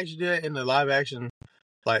somebody actually do that in the live action,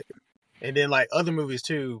 like, and then like other movies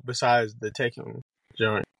too, besides the Taken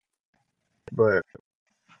joint. But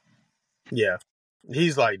yeah,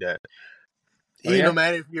 he's like that. Oh, yeah? No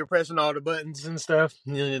matter if you're pressing all the buttons and stuff,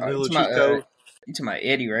 the You little talking cheat code. about, you talking about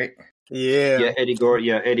Eddie, right? Yeah. Eddie Gordo.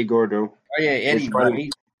 Yeah, Eddie Gordo. Oh, yeah, Eddie. It's funny.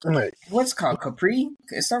 Like, What's it called? Capri?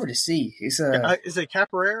 It started with a C. It's is it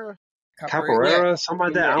Capoeira? Capoeira, Yeah. something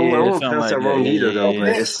like that. I Yeah, don't want to something pronounce like that wrong that. either, though. Yeah.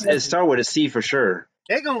 But it started with a C for sure.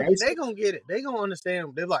 They gonna get it. They gonna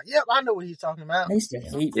understand. They're like, yep, I know what he's talking about. I used to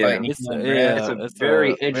hate Yeah. fighting. It's It's a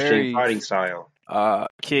very interesting fighting style.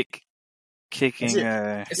 Kicking.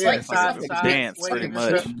 It's like dance, pretty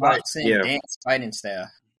much. Boxing, Yeah. dance, fighting style.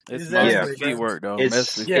 It's Exactly. mostly feet work though.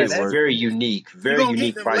 It's that's very unique. Very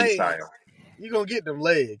unique fighting style. You gonna get them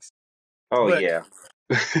legs. Oh But yeah.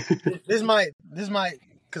 this might,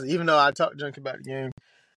 because even though I talk junk about the game,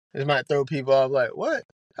 this might throw people off. Like, what?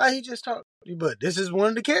 How he just talk? But this is one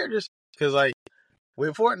of the characters. Because like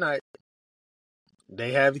with Fortnite,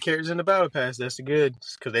 they have the characters in the battle pass. That's the good,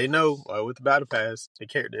 because they know with the battle pass, the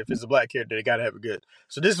character, if it's a black character, they gotta have it good.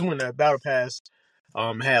 So this is when the battle pass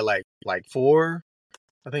had like four,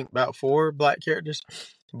 I think about 4 black characters,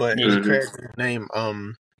 but there's a character named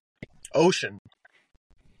Ocean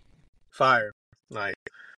Fire, like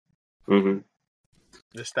the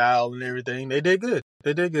style and everything. They did good.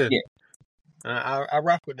 Yeah. I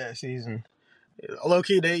rock with that season. Low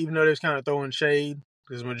key, even though they was kind of throwing shade,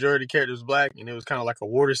 because the majority of the characters was black, and it was kind of like a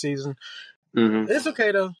water season. It's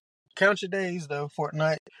okay though. Count your days though,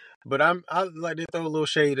 Fortnite. But I like to throw a little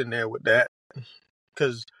shade in there with that,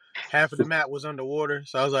 because half of the map was underwater.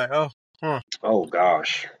 So I was like, oh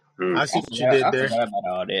gosh, I see what you did there. I forgot about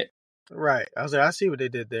all that. Right. I was like, I see what they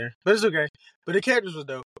did there, but it's okay. But the characters was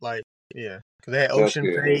dope. Like, yeah, because they had Ocean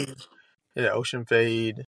Fade. Yeah, Ocean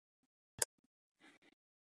Fade.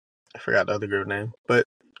 I forgot the other group name, but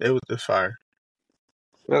it was fire.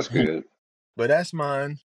 That's good. But that's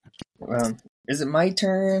mine. Is it my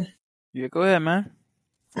turn? Yeah, go ahead, man.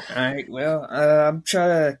 All right. Well, I'm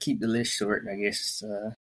trying to keep the list short, I guess.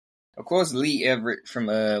 Of course, Lee Everett from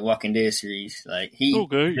Walking Dead series. Like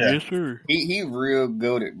yes sir. He real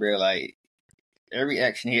goated, bro. Like every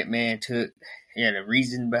action Hitman took, he had a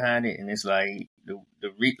reason behind it, and it's like the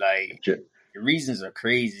reasons are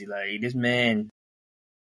crazy. Like this man,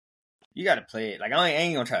 you got to play it. Like I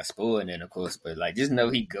ain't gonna try to spoil it, of course, but like just know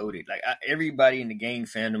he goated. Like everybody in the game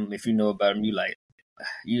fandom, if you know about him,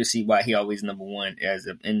 you see why he always number one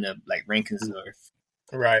in the like rankings or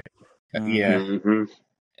right. Yeah.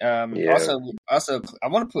 Also, I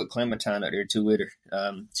want to put Clementine out there too with her.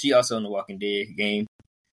 She also in the Walking Dead game.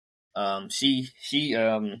 She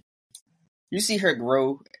you see her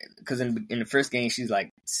grow, because in the first game she's like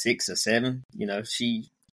 6 or 7. You know,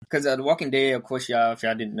 because the Walking Dead, of course, if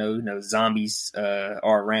y'all didn't know, zombies are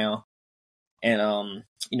around, and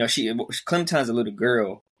Clementine's a little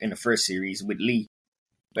girl in the first series with Lee.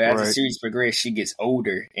 But as the series progresses, she gets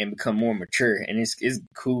older and become more mature, and it's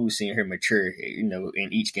cool seeing her mature. In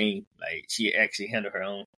each game, like she actually handle her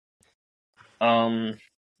own.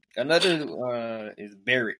 Another is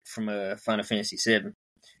Barrett from Final Fantasy VII.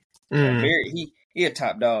 Barrett, he a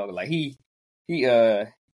top dog. Like he'll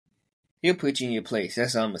put you in your place.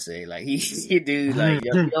 That's what I'm gonna say. Like he dude, like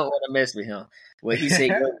you don't want to mess with him. Well, he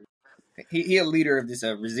said he a leader of this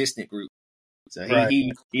resistant group, so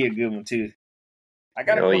he a good one too.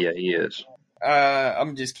 He is.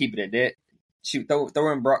 I'm just keep it at that. Shoot,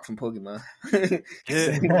 throw in Brock from Pokemon.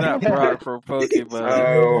 Yeah, not Brock from Pokemon.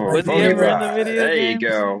 Oh, was he ever in the video There games? you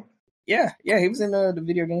go. Yeah, he was in the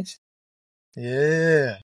video games.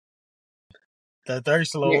 Yeah, the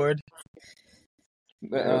Thirst Lord.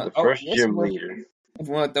 But, the first gym leader. If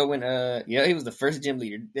you want to throw in, he was the first gym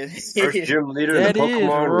leader. First gym leader in the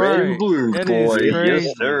Pokemon Red and Blue, boy.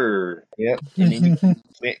 Yes, sir. Yep. And then you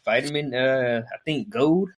fight him in, I think,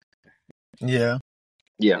 Gold. Yeah.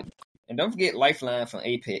 Yeah. And don't forget Lifeline from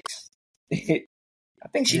Apex. I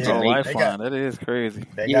think she Lifeline. That is crazy.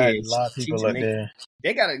 They got a lot of people up there.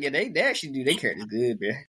 They actually do their characters good,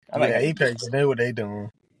 man. I like Apex. They know what they doing.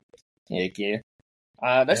 Heck yeah.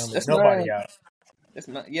 That's nobody out.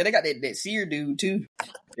 They got that seer dude too.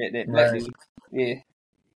 That black dude.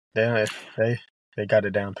 Yeah. They got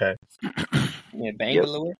it down pat. Yeah,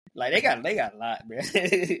 Bangalore. Yep. Like they got a lot, bro.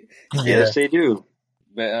 Yes, they do.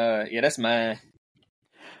 But that's mine.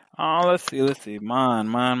 Oh, let's see. Mine.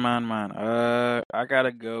 I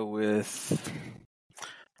gotta go with.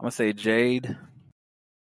 I'm gonna say Jade.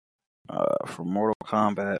 From Mortal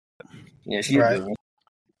Kombat. Yeah, she's good.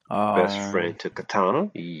 Best friend to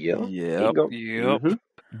Katana. Yep. There you go. Yep.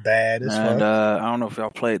 Bad as And fuck. I don't know if y'all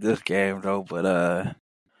played this game though, but I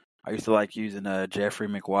used to like using Jeffrey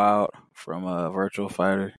McWild from Virtual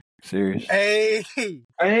Fighter series. Hey,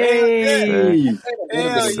 Hey.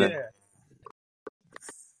 hell yeah.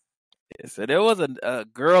 So there was a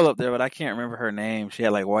girl up there, but I can't remember her name. She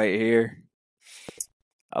had like white hair.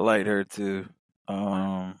 I liked her too.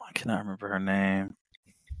 I cannot remember her name.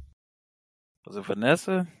 Was it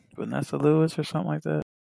Vanessa? Vanessa Lewis or something like that?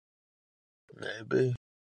 Maybe.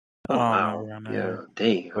 Oh, wow. Remember her name. Yeah,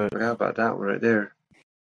 dang. I forgot about that one right there.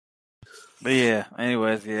 But yeah,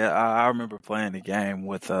 anyways, yeah, I remember playing the game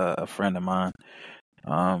with a friend of mine.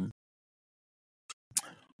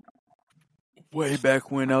 Way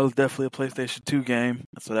back when that was definitely a PlayStation 2 game.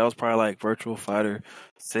 So that was probably like Virtual Fighter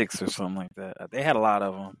 6 or something like that. They had a lot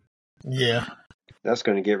of them. Yeah. That's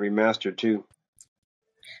going to get remastered too.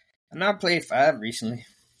 And I played 5 recently.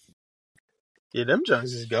 Yeah, them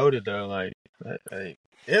junks is goated though. Like,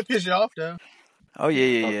 it'll piss you off though. Oh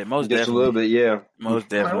yeah. Most Just definitely. a little bit, yeah. Most Like,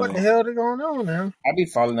 definitely. what the hell is going on now? I be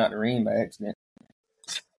falling out the ring by accident.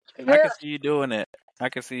 I can see you doing that. I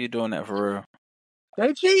can see you doing that for real.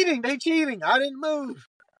 They cheating. I didn't move.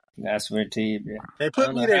 I swear to you, bro. They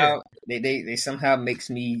put me there. How they somehow makes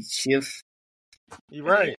me shift. You're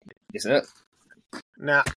right. It's up.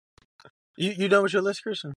 Now, you done with your list,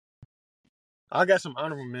 Christian? I got some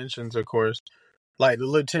honorable mentions, of course. Like the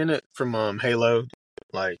lieutenant from Halo.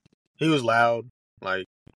 Like, he was loud. Like,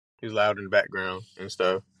 he was loud in the background and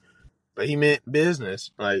stuff. But he meant business.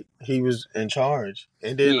 Like, he was in charge.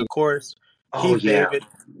 And then, of course,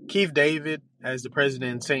 Keith David as the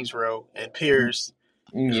president in Saints Row, and Pierce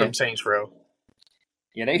from Saints Row.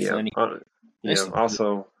 Yeah, they funny.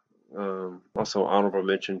 Also honorable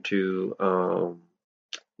mention to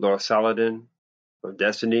Laura Saladin of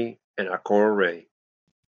Destiny and Ikora Ray.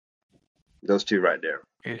 Those two right there.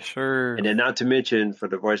 Yeah, sure. And then not to mention for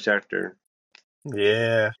the voice actor.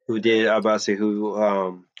 Yeah. Who voiced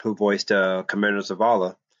Commander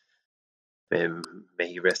Zavala. And may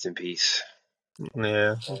he rest in peace.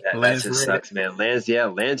 Yeah. That just sucks, man. Lance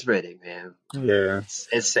Reddick, man. Yeah.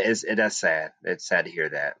 It's that's sad. It's sad to hear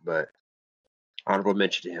that, but honorable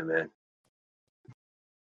mention to him, man.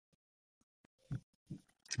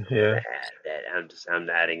 Yeah. I'm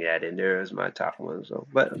adding that in there as my top one. So,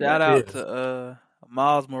 but shout out to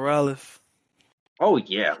Miles Morales. Oh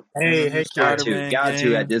yeah. Hey, got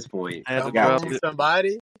to at this point.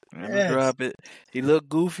 Somebody. Drop it. He looked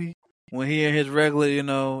goofy when he in his regular,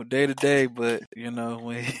 day to day, but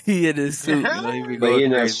when he in his suit, he be going But in crazy.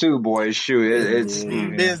 that suit, boy, it's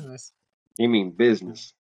business. You mean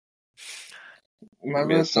business? My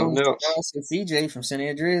little something else. CJ from San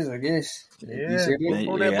Andreas, I guess. On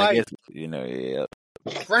that bike. I guess, yeah.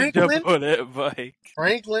 Franklin Jump on that bike.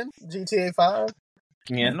 Franklin, GTA 5.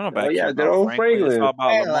 Yeah, good old Franklin. It's all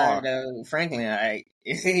about Lamar. Franklin, you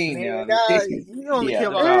only care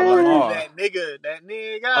about Lamar. That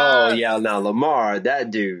nigga. Oh yeah, now Lamar,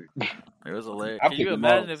 that dude. It was hilarious. Can you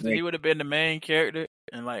imagine if he would have been the main character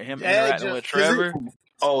and like him interacting with Trevor?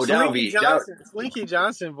 That would be Slinky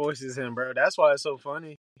Johnson voices him, bro. That's why it's so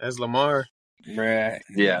funny as Lamar. Right.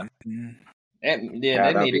 Yeah. That'd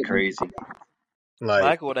be crazy.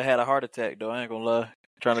 Michael would have had a heart attack though. I ain't gonna lie.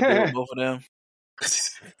 Trying to deal with both of them.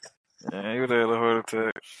 Yeah, he would have had a heart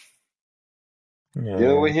attack.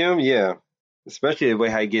 Dealing with him, yeah. Especially the way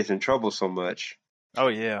how he gets in trouble so much. Oh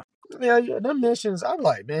yeah. Yeah, them missions, I'm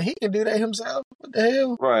like, man, he can do that himself. What the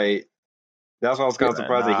hell? Right. That's why I was kind of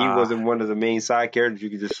surprised that he wasn't one of the main side characters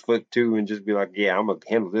you could just flip to and just be like, yeah, I'm going to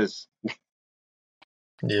handle this.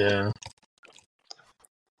 Yeah.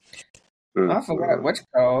 I forgot what you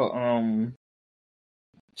call.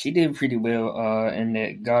 She did pretty well in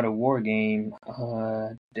that God of War game,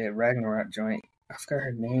 that Ragnarok joint. I forgot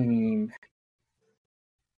her name.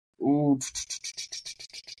 Ooh,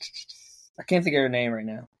 I can't think of her name right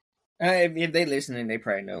now. If they listening, they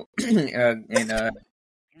probably know.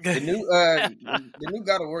 The new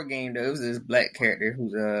God of War game, though, it was this black character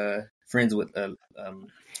who's friends with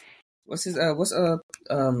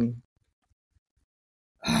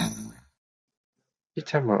You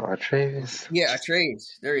talking about Atreus? Yeah,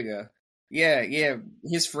 Atreus. There you go. Yeah.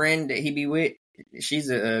 His friend that he be with, she's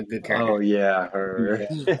a good character. Oh yeah, her.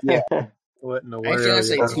 Yeah. What in the world? I ain't trying to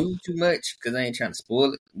say too much because I ain't trying to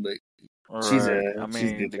spoil it, but she's a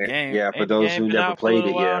good game. Yeah, for those who never played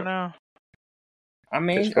it, yeah. Now? I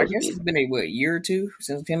mean, I guess it's been a year or two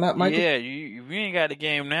since it came out, Michael? Yeah, you ain't got the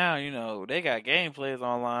game now, they got gameplays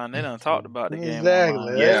online. They done talked about the game exactly.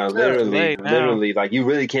 online. Yeah, literally, like you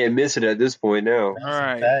really can't miss it at this point now. All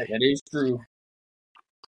right. That is true.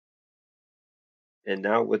 And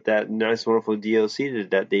now with that nice, wonderful DLC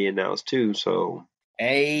that they announced too, so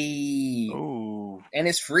Hey, Ooh. and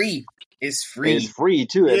it's free. It's and it's free. free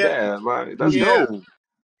too at Yeah. that. Like, let's Yeah. go.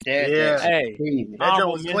 That's Yeah. actually Hey, crazy. That joint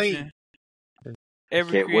honorable was clean. mention.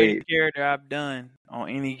 Every Can't creative wait. character I've done on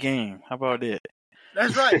any game. How about that?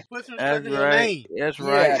 That's right. Put some respect That's in your right. name. That's Get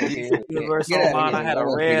right. out of DC here with that. Universe Get out of Online. here I with had that. a I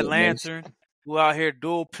want to Red hear it, Mace. Lantern who out here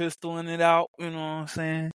dual pistoling it out. You know what I'm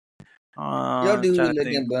saying? Your dude Trying to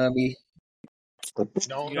think. looking bummy.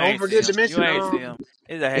 Don't You ain't see forget to him. You mention ain't see him.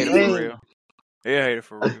 He's a the hater for game. real. He's a hater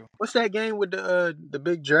for real. What's that game with the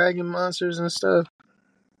big dragon monsters and stuff?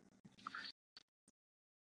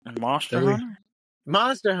 Monster Hunter?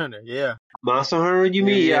 Monster Hunter, yeah. Monster Hunter, you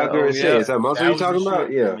mean? Yeah, I was Oh gonna say, yeah. is that Monster That you was the talking shit.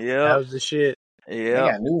 about? Yeah. That Yep. was the shit. They Yep.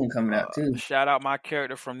 got a new one coming out too. Shout out my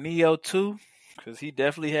character from Neo 2, because he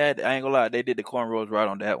definitely had, I ain't gonna lie, they did the cornrows right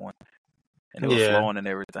on that one. And it was Yeah. flowing and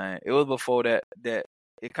everything. It was before that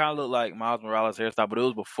it kind of looked like Miles Morales' hairstyle, but it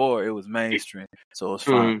was before it was mainstream. So it was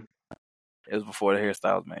fine. It was before the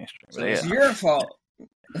hairstyle was mainstream. So it's your fault.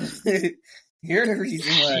 You're the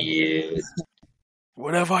reason why. Shit.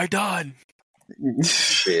 What have I done?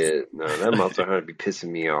 Shit. No, that Monster Hunter be pissing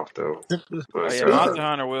me off though. Oh, yeah, Speaking- Monster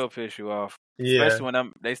Hunter will piss you off. Yeah. Especially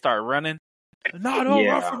when they start running. No, don't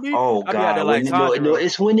run from me. Oh I be out there god. like No, Tanjiro.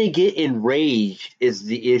 it's when they get enraged is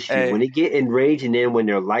the issue. Hey. When they get enraged and then when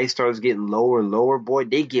their life starts getting lower and lower, boy,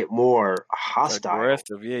 they get more hostile.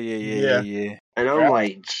 Aggressive. Yeah. And I'm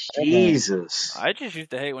like, Jesus. I just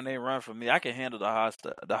used to hate when they run from me. I can handle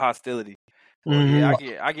the hostility. Well, Mhm.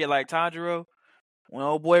 yeah, I get like Tanjiro when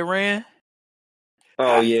old boy ran.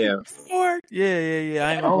 Oh yeah. Forward. Yeah.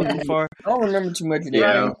 I ain't gonna go too far. I don't remember too much of that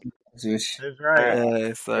Yeah. game. Just- That's right.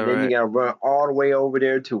 It's all And then right. you gotta run all the way over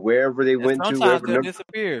there to wherever they And went to. sometimes Wherever they'll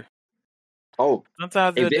disappear. Oh,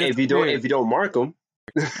 Sometimes they'll if disappear. you don't mark them.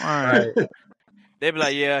 Right. They be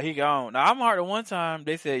like, yeah, he gone. Now, I'm hard one time.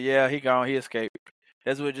 They said, yeah, he gone. He escaped.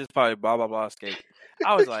 That's what just probably blah, blah, blah escaped.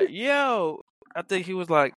 I was like, yo, I think he was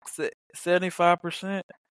like 75%.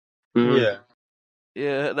 Yeah.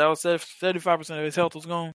 Yeah, that was 75% of his health was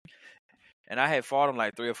gone. And I had fought him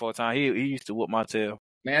like 3 or 4 times. He used to whoop my tail.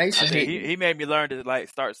 Man, I used to hate He made me learn to like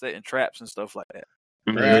start setting traps and stuff like that.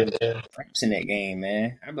 Yeah. traps in that game,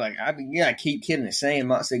 man. I'd be like, I keep killing the same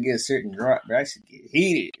monster to get a certain drop, but I should get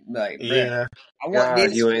heated. Like, bruh, Yeah. I want God,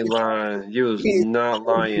 this. you ain't lying. You was not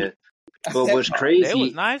lying. But what's It was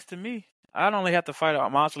crazy? nice to me. I'd only have to fight a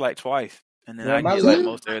monster like twice. And then Well, I my get luck- like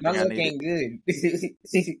most everything My I luck needed.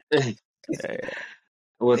 ain't good.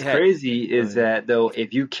 What's It had- crazy is that though,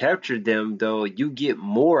 if you captured them, though, you get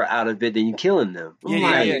more out of it than you killing them. I'm Yeah.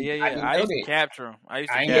 like, I I didn't used know to that. capture him. I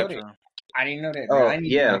used to I didn't know capture him. I didn't know that. Oh, Bro. I didn't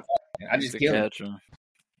even yeah. know I just killed him. Capture him.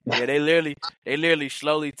 Yeah, they literally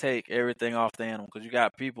slowly take everything off the animal because you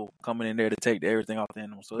got people coming in there to take everything off the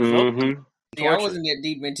animal. So it's Mm-hmm. See, I wasn't that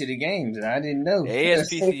deep into the games, and I didn't know. the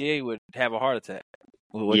ASPCA would have a heart attack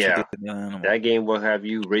with what you Yeah. did to the animal. That game will have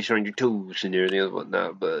you racing on your toes and everything and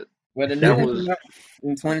whatnot. But Well, the that new was. one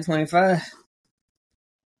in 2025.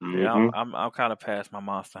 Yeah, I'm kind of past my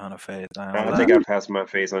Monster Hunter phase. I think I passed my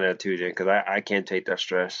face on that too, Jen, because I can't take that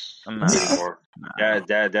stress anymore.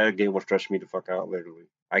 That game will stress me the fuck out. Literally,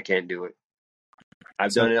 I can't do it.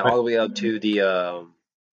 I've done it all the way up to the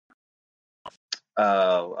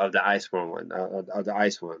of the ice one of the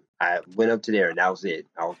ice one. I went up to there and that was it.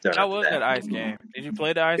 I was done. How after was that ice game? Did you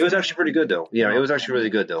play the ice? It was game? actually pretty good though. Yeah, it was actually really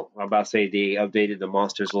good though. I'm about to say they updated the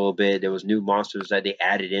monsters a little bit. There was new monsters that they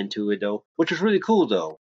added into it though, which was really cool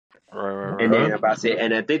though. Right. And then I'm about to say,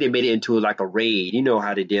 and I think they made it into like a raid. You know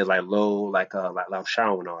how they did like low, like Lao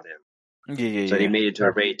Shao and all them. Yeah. So they made it to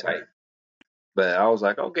a raid type. But I was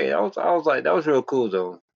like, okay, I was like, that was real cool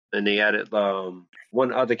though. And they added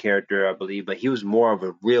one other character, I believe, but he was more of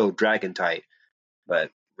a real dragon type, but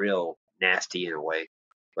real nasty in a way.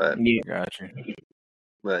 But Yeah. Got you.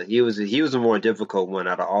 But he was a more difficult one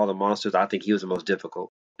out of all the monsters. I think he was the most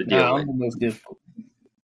difficult to deal with. I'm the most difficult.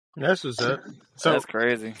 That's what's up. So That's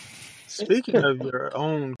crazy. speaking of your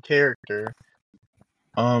own character,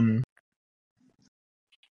 why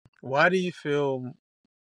do you feel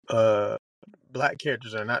black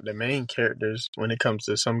characters are not the main characters when it comes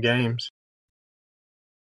to some games?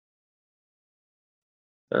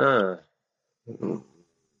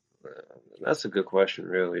 That's a good question,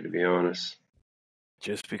 really, to be honest.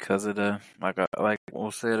 Just because of the like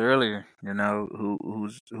we said earlier, you know,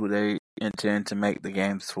 who they intend to make the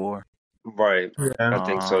games for. Right. Yeah. I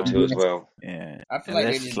think so too as well. Yeah. I feel And like that's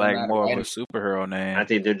they just just like don't know more how of to a superhero name. I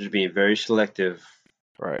think they're just being very selective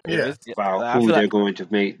Right. Yeah. about I who feel they're like going to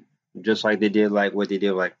make, just like they did, like what they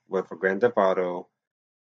did, like what for Grand Theft Auto.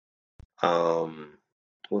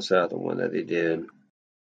 What's the other one that they did?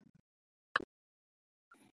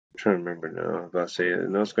 trying to remember now. I was about to say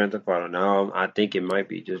no, it's Grand Theft Auto. Now I think it might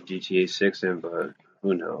be just GTA 6, but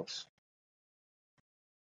who knows?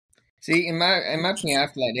 See, in my opinion, I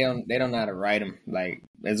feel like they don't know how to write them like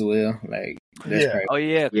as well. Like that's Yeah. probably Oh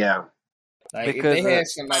yeah, Yeah. like because if they had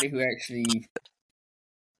somebody who actually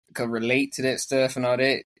could relate to that stuff and all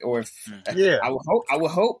that, or if Yeah. I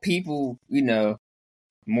would hope people,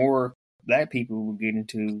 more black people would get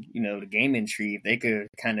into the game industry if they could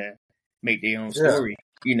kind of make their own story,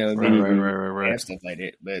 right, then right. have stuff like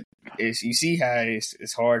that. But you see how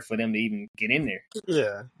it's hard for them to even get in there.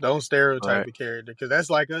 Yeah. Don't stereotype Right. a character because that's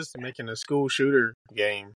like us making a school shooter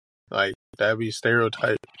game. Like that'd be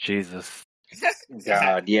stereotype. Jesus.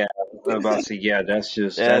 God, yeah. I'm about to say, yeah, that's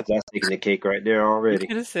just That's- that's taking the cake right there You already.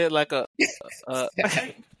 could have said like a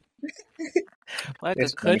like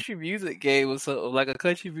That's a country music game or something, like a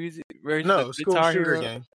country music version No, of school Guitar shooter Hero.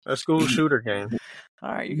 game. A school shooter game.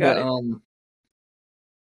 All right, you got But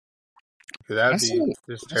it. That'd I be seen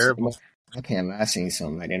just terrible. I can't lie. I seen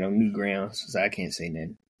something like that on Newgrounds, so I can't say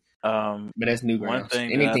nothing. But that's One Newgrounds. thing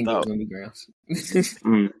that Anything I goes thought, on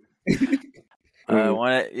Newgrounds.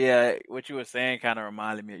 what you were saying kind of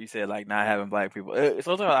reminded me. You said like not having black people.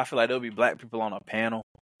 Sometimes I feel like there'll be black people on a panel,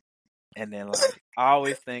 and then like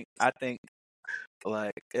I think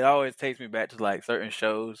like it always takes me back to like certain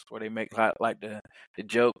shows where they make like the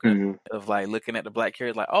joke of like looking at the black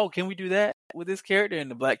character like, oh, can we do that with this character?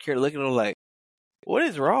 And the black character looking at them like, what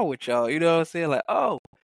is wrong with y'all? You know what I'm saying? Like, oh,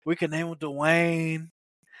 we can name him Dwayne,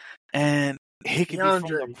 and he can be from the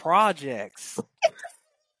DeAndre. projects.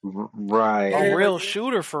 Right. A real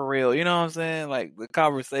shooter for real. You know what I'm saying? Like the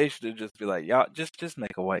conversation would just be like, y'all just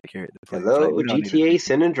make a white character. Please. Hello, like, we don't need to GTA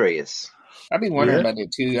San Andreas. I'd be wondering about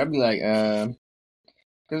that too. I'd be like,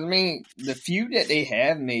 because I mean, the few that they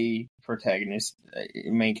have made protagonists,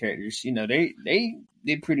 main characters, they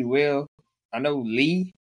did pretty well. I know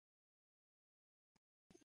Lee,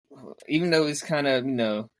 even though it's kind of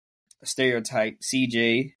a stereotype.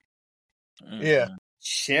 CJ, Yeah.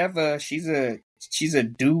 Sheva, she's a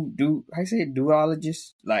how you say it,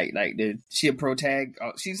 duologist, like she a protag.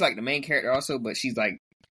 She's like the main character also, but she's like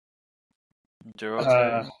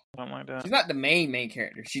something like that. She's not the main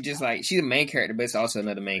character. She just like she's a main character, but it's also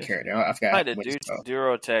another main character. I forgot Like the what it's called.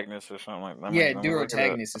 Durotagonist or something like that. Yeah,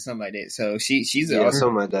 Durotagonist or something like that. So she's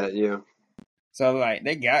something like that. Yeah. So like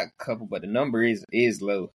they got a couple, but the number is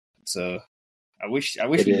low. So I wish It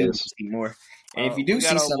we do is. see more. And if you do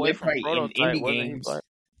see some, they're probably in indie games.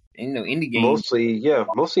 Indie games. Mostly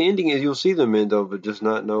indie games you'll see them in though, but just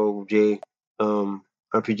not no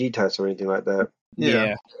RPG types or anything like that.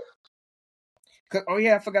 Yeah. Oh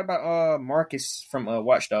yeah, I forgot about Marcus from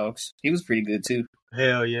Watch Dogs. He was pretty good too.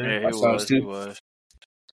 Hell yeah. Yeah, Watch Dogs he was.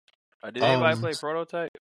 Did anybody play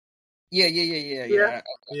Prototype? Yeah. Yeah.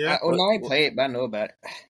 I ain't play it, but I know about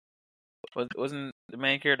it. Wasn't the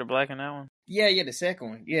main character black in that one? Yeah, the second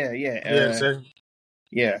one. Yeah. Yeah.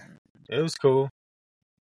 It was cool.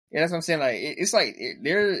 Yeah, that's what I'm saying. Like, it's like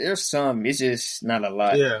there's some. It's just not a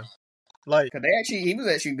lot. Yeah. Like, cause he was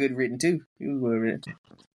actually good written too. He was well written.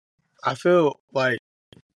 I feel like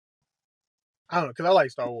I don't know because I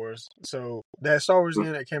like Star Wars. So that Star Wars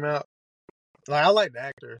game that came out, like I like the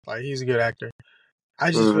actor. Like he's a good actor.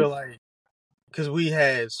 I just feel like because we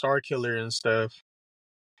had Starkiller and stuff,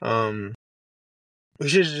 we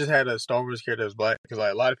should have just had a Star Wars character that's black. Because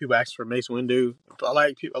like a lot of people ask for Mace Windu. A lot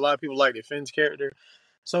of people like the Finn's character.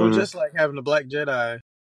 So just like having a black Jedi,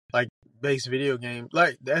 like base video game,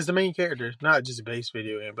 like as the main character, not just a base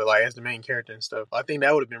video game, but like as the main character and stuff. I think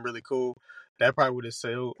that would have been really cool. That probably would have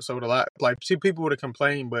sold a lot. Like, see, people would have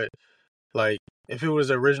complained, but like if it was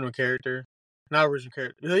the original character, not original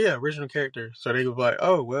character, yeah, original character. So they would be like,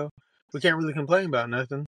 oh well, we can't really complain about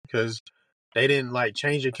nothing because they didn't like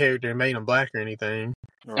change the character and made him black or anything.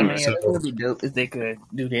 Right. I mean, yeah, that would be dope if they could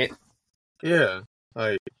do that. Yeah,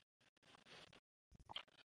 like.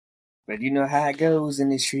 But you know how it goes in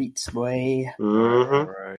the streets, boy. Mm-hmm.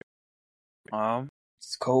 Right.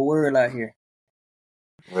 It's a cold world out here.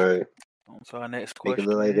 Right. So our next Make question. it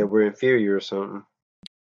look like that we're inferior or something.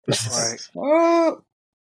 Right. Oh,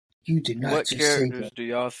 you did not. What just characters say that. do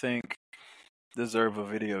y'all think deserve a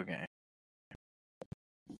video game?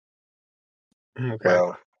 Okay.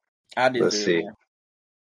 Well, I did. let's see.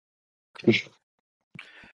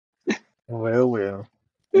 Well.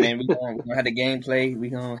 Man, we gonna have the gameplay. We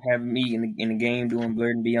gonna have me in the game doing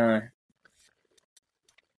Blurred and Beyond.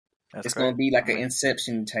 It's gonna be like an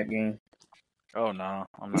Inception type game. Oh no,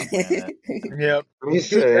 I'm not playing that. Yep.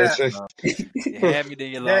 You had me,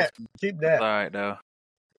 then you lost. Keep that. It's all right though.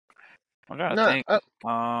 I'm trying to think.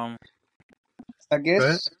 I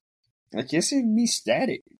guess I guess it'd be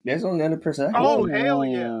Static. That's the only other person I can Oh, think. hell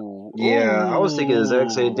yeah. Yeah, I was thinking the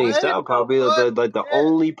exact same thing. What Stout probably the fuck? like the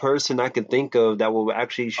only person I could think of that will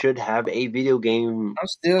actually should have a video game. I'm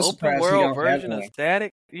still Open surprised he world don't have version of one.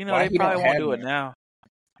 Static. You know, Why they he probably don't won't have do it one? now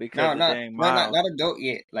because No, the dang not miles. adult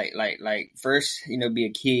yet. Like first, be a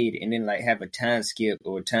kid and then like have a time skip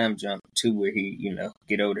or a time jump to where he,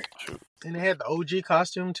 get older. And they had the OG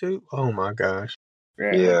costume too. Oh my gosh!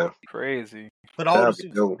 Right. Yeah, Crazy. Put all the that'd be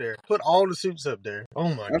suits dope. up there. Put all the suits up there. Oh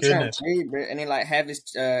my I'm trying to goodness! tell you, bro. And then like have his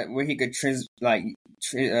where he could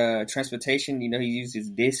transportation. He used his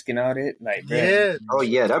disc and all that. Like, bro, Yeah. Oh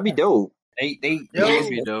yeah, that'd be dope. they Yo. That'd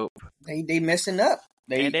be dope. they messing up.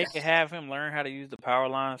 And they can have him learn how to use the power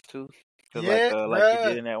lines too. Cause Yeah, like he bruh.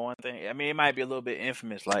 did in that one thing. I mean, it might be a little bit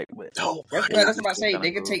infamous, like, but Oh my That's Yeah, what I it's say. kinda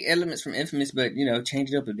They could cool. take elements from Infamous, but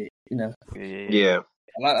change it up a bit. Yeah,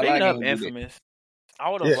 A lot Speaking of of games do that. infamous, I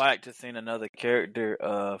would have Yeah. liked to seen another character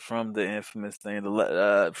from the infamous thing.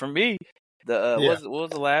 For me, Yeah. what was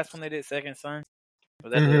the last one they did? Second Son.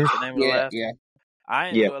 Was that Mhm. the name of the last? Yeah. I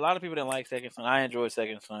Yeah. enjoy. A lot of people didn't like Second Son. I enjoyed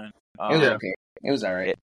Second Son. It was Yeah. okay. It was all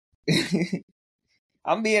right.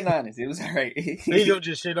 I'm being honest. It was all right. He gonna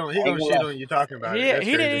just shit on. He I ain't gonna gonna shit lie. on you talking about He it. That's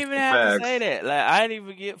he didn't crazy. even have to Facts. say that. Like I didn't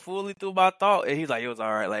even get fully through my thought, and he's like, "It was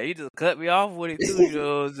all right." Like he just cut me off with it too. You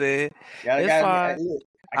know what I'm saying? Y'all It's gotta fine. look,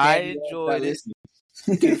 I can't be without enjoyed it. listening.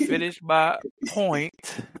 To finish my point,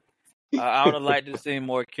 I would have liked to see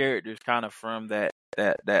more characters kind of from that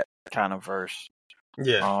kind of verse.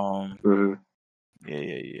 Yeah. Mhm.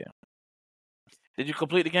 Yeah. Did you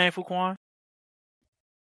complete the game, Fuquan?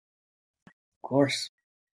 Of course.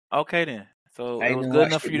 Okay then. So I it was even good watched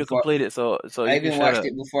enough it for you to before- complete it. So I you can even shut watched up.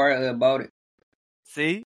 it before I bought it.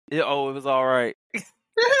 See? It was all right.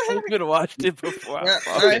 You could have watched it before I No,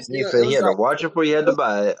 bought no, it. He said he had to watch it before he had to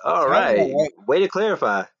buy it. All right, way to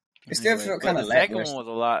clarify. It still Anyway, felt but kind the of second lackluster. one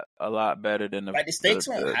was a lot better than the Like the stakes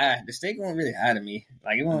weren't high. The stakes weren't really high to me.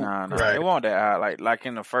 Like it wasn't. Nah, Right. it wasn't that high. Like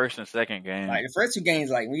in the first and second game, Like the first two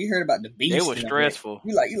games, like when you heard about the beast, they were and all that, stressful.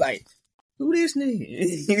 you like, who this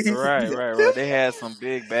nigga? Right. They had some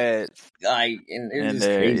big bads Like, and it was in just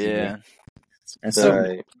there. crazy, Yeah. man. And so,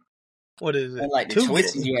 Right. What is it? and like the Two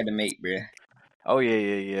choices games. you had to make, bro. Oh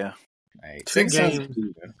yeah. Like Two Six Sons games. is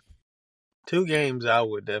cool, bro. Two games I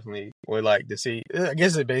would like to see. I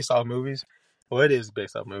guess it's based off movies. Well, it is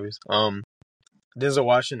based off movies. Denzel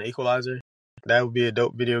Washington, Equalizer. That would be a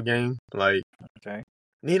dope video game. Like, Okay.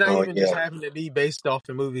 he not Oh, even yeah. just having to be based off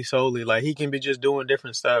the movie solely. Like, he can be just doing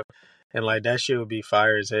different stuff, and like that shit would be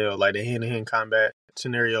fire as hell. Like the hand-to-hand combat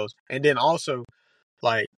scenarios, and then also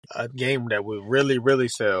like a game that would really, really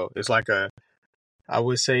sell. It's like I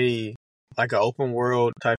would say like an open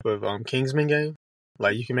world type of Kingsman game.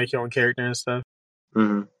 Like you can make your own character and stuff.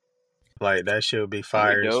 Mhm. Like that shit would be That'd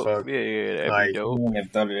fire be as dope. fuck. Yeah, that'd Like- be dope. I never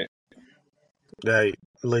thought of that. Like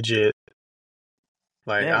legit.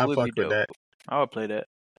 Like That I would fuck be with dope. that. I would play that.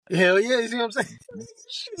 Hell yeah, you see what I'm saying?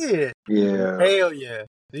 Shit. Yeah. Hell yeah.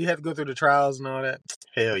 You have to go through the trials and all that.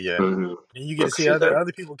 Hell yeah. Mhm. And you get to Look, see see other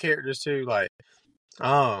that? people characters too. Like,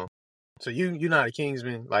 oh, so you're not a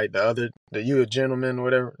Kingsman, like you a gentleman, or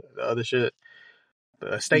whatever, the other shit,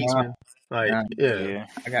 a statesman. Like, Nah. yeah,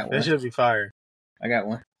 I got that one. should be fire. I got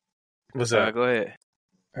one. What's up? Go ahead.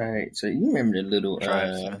 All right, so you remember the little, Try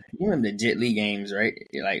it, son. you remember the Jet Li games, right?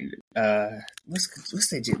 Like, what's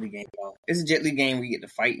that Jet Li game called? It's a Jet Li game where you get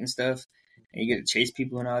to fight and stuff, and you get to chase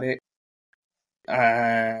people and all that.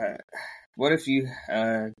 What if you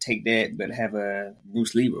take that but have a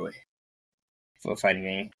Bruce Leroy for a fighting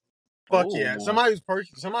game? Fuck yeah! Ooh. Somebody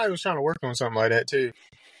was trying to work on something like that too.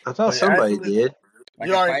 I thought Like, somebody absolutely. did. Like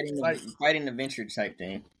You a already- fighting adventure type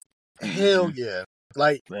thing. Hell yeah!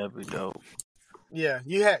 Like, That'd be dope. yeah,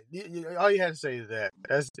 you had all you had to say is that.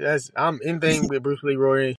 That's I'm anything with Bruce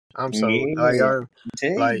Leroy. I'm so like, Yeah. I'm Tell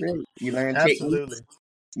you, like, bro, you learn absolutely techniques.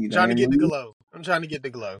 You trying to learn get the moves. glow. I'm trying to get the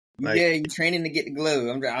glow. Like, Yeah, you training to get the glow.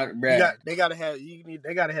 they gotta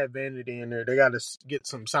have Vanity in there. They gotta get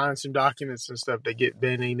sign some documents and stuff. They get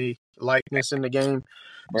Vanity likeness in the game.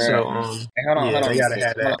 Bruh. So Hey, hold on, yeah, they real gotta quick.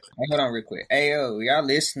 have that. Hold on real quick. Hey, yo, y'all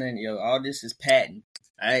listening? Yo, all this is patent.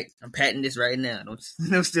 All right, I'm patenting this right now. Don't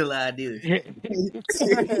steal ideas.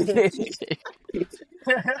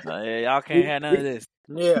 No, yeah, y'all can't have none of this.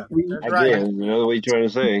 Yeah, that's I right. get it. You know what you're trying to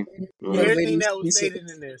say. Everything that was stated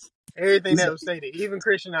in this, everything that was stated, even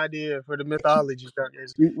Christian idea for the mythology stuff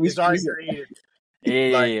is already created.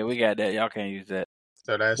 Yeah, we got that. Y'all can't use that.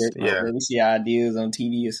 So that's We see ideas on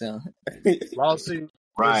TV or something. lawsuit.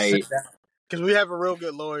 Right. Because we have a real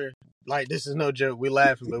good lawyer. Like, this is no joke. We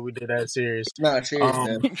laughing, but we did that serious. No, serious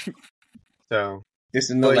though. So This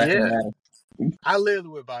is no but laughing yeah. matter. I literally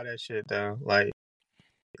would buy that shit though. Like,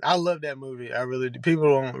 I love that movie. I really do.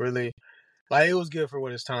 People don't really like. It was good for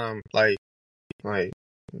what its time. Like,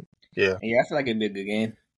 yeah. Yeah, I feel like it'd be a good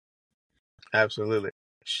game. Absolutely.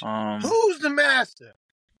 Um, Who's the master?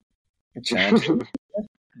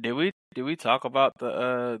 did we talk about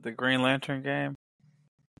the Green Lantern game?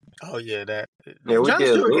 Oh yeah, that Yeah, we John did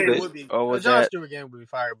a Stewart little game bit. would be. Or was John that? Stewart game would be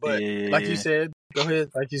fire. But Yeah. like you said, go ahead.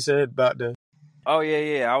 Like you said about the. Oh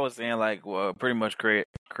yeah. I was saying like, well, pretty much create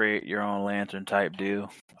your own lantern type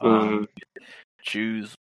deal. Mhm.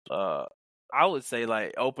 Choose. I would say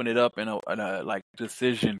like open it up in a like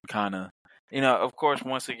decision kind of. You know, of course,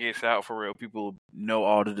 once it gets out for real, people know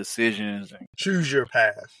all the decisions. And, Choose your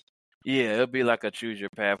path. yeah, it'll be like a choose your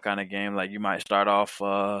path kind of game. Like you might start off.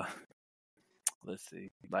 Let's see,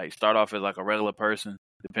 like start off as like a regular person,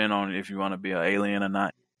 depending on if you want to be an alien or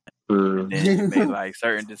not. And then you make like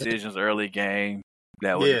certain decisions early game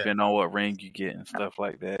that would depend on what ring you get and stuff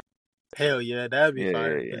like that. Hell yeah, that'd be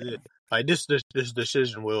fire. Yeah. Like this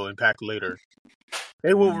decision will impact later.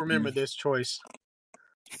 They will remember this choice.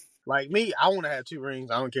 Like me, I want to have 2 rings.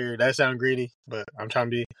 I don't care. That sounds greedy, but I'm trying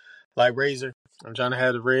to be like Razor. I'm trying to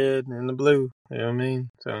have the red and the blue. You know what I mean?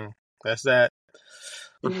 So that's that.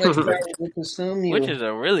 Too much power will consume you. Which is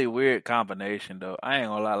a really weird combination, though. I ain't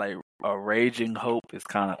gonna lie. Like a raging hope is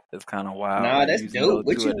kind of wild. Nah, like, that's using dope. those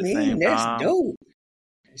What two you at the mean? same That's time. dope.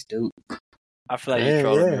 That's dope. I feel like you're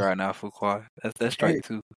trolling me right now, Fuqua. That's strike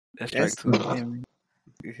 2. That's strike 2. Like,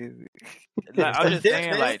 I'm just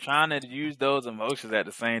saying, like trying to use those emotions at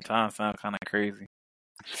the same time sounds kind of crazy.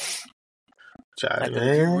 Like,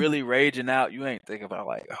 if you're really raging out, you ain't thinking about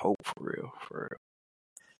like hope for real.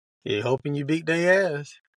 Yeah, hoping you beat their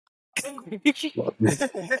ass.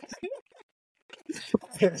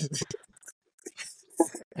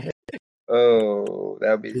 Oh,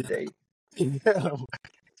 that'll be the day.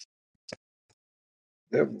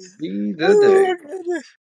 That would be the day.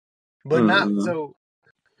 But not so.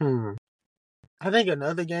 I think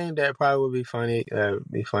another game that probably would be funny.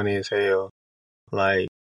 Be funny as hell. Like,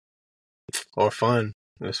 or fun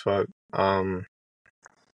as fuck. What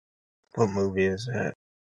movie is that?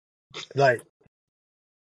 Like,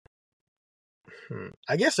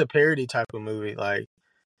 I guess a parody type of movie, like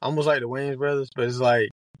almost like the Wayans Brothers, but it's like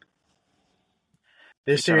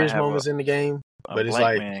there's serious moments in the game, but it's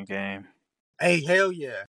like Man game. Hey, hell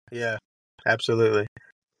yeah, absolutely.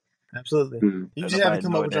 You just have to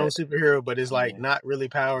come up with your own superhero, but it's like not really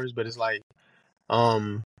powers, but it's like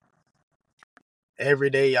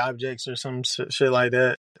everyday objects or some shit like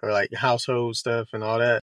that, or like household stuff and all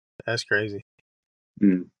that. That's crazy.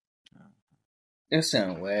 That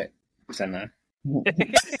sound wet. Hey,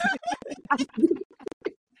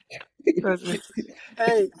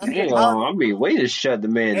 I mean, way to shut the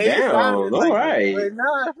man down. All right. But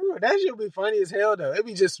nah, that should be funny as hell though. It'd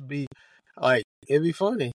be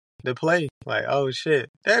funny to play. Like, oh shit,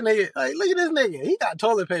 that nigga, like, look at this nigga. He got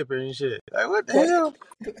toilet paper and shit. Like, what the hell?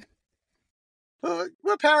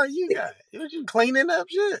 What power you got? What, you cleaning up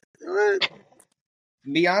shit? What?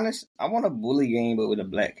 Be honest, I want a bully game, but with a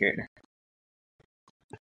black character.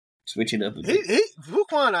 Switch it up a bit.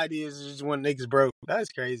 Fuquan ideas is just when niggas broke. That's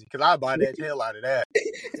crazy. Because I buy that hell out of that.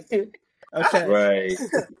 Okay. Right.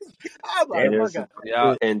 I buy the fuck out.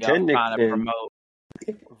 Y'all trying to promote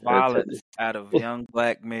violence out of young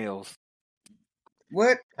black males.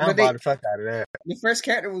 What? I buy the fuck out of that. The first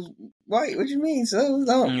character was white. What you mean? So What's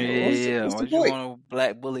what you want a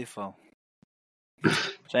black bully for?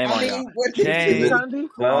 Shame on y'all.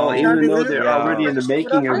 Well, even though they're already in the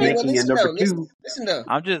making of making a number 2. Listen though.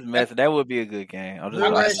 I'm just messing. That would be a good game. It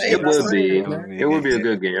would be a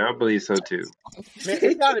good game. I believe so too. Man,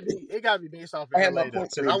 it gotta be based off of LA though.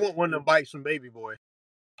 Because I want one of them bikes from Baby Boy.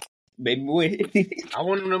 Baby Boy. I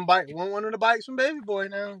want one of the bikes from Baby Boy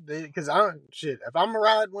now. Because if I'm gonna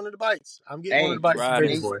ride one of the bikes, I'm getting one of the bikes from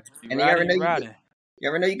Baby Boy. And you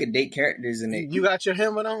ever know you could date characters in it. You got your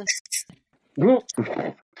helmet on?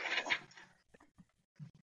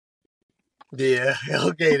 Yeah,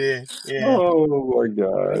 okay then. Yeah. Oh my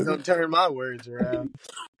god. You're gonna turn my words around.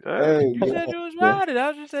 You said you was riding. I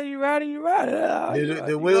was just saying you riding.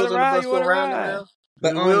 The wheels on the bus go round and round.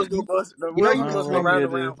 But the wheels go round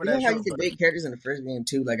and round for that. You know how you can date characters in the first game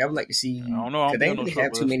too? Like I would like to see. I don't know. Because they didn't really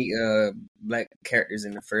have too many black characters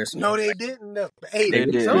in the first one. No, they didn't.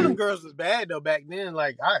 Hey, some of them girls was bad though back then.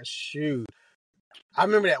 Like, shoot. I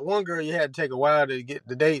remember that one girl you had to take a while to get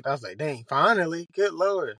the date. I was like, dang, finally, good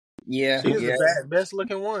lord. Yeah, she was the best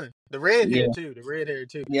looking one. The red hair too.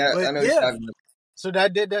 Yeah, but, I know what you're talking about. So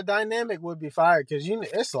that dynamic would be fire because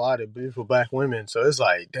it's a lot of beautiful black women. So it's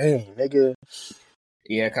like, dang, nigga.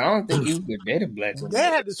 Yeah, cause I don't think you could date a black woman. They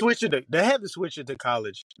had to switch it to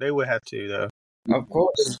college. They would have to though. Of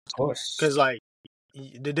course. Because like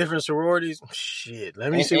the different sororities, shit.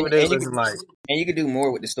 Let me And, see and, what they and, you looking can, like. and you can do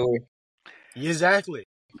more with the story. Exactly.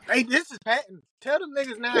 Hey, this is Patton. Tell them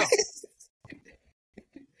niggas now.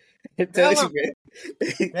 Tell Tell us, them.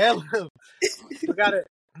 man. Tell them. We gotta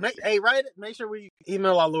write it. Make sure we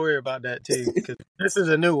email our lawyer about that too, because this is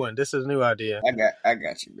a new one. This is a new idea. I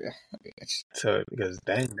got you, bro. I got you. So because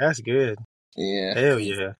dang, that's good. Yeah. Hell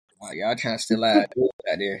yeah. Wow, y'all trying to steal out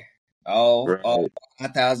there. All Right.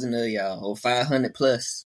 5,000 of y'all, or 500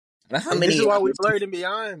 plus. Now, how And many? this is why we blurred and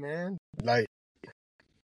beyond, man. Like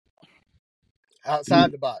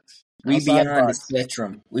outside the box. We Outside the beyond the box.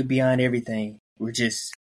 spectrum. We beyond everything. We're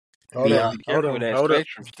just Hold beyond. on. Be careful with that Hold up.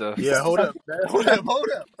 spectrum stuff. Yeah, hold up. Hold up. Hold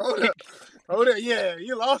up. Hold up. Hold up. Yeah,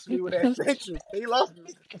 you lost me with that spectrum. You lost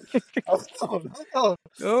me. Hold on. Hold on.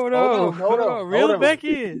 Oh Hold no, on. Hold hold on. on, reel Hold it on. back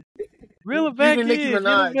in. Reel it Do back the Nicki in. Get it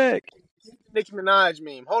Minaj. back. Nicki Minaj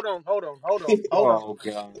meme. Hold on. Hold on. Hold on. Hold on. Oh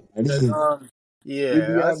god. 'Cause, We yeah,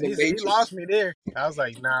 beyond the he lost matrix. me there. I was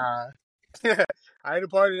like, nah, I ain't a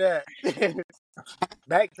part of that.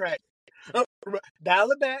 Backtrack, oh,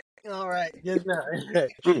 dial it back. All right, just now,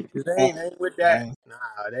 because they ain't with that. Dang.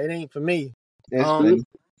 Nah, that ain't for me. That's Um, funny.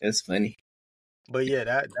 That's funny. but yeah,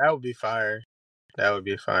 that would be fire. That would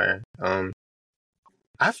be fire.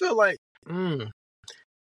 I feel like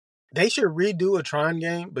they should redo a Tron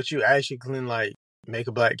game, but you actually can like make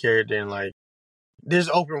a black character and like. There's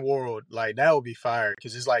open world, like that would be fire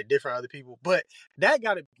because it's like different other people. But that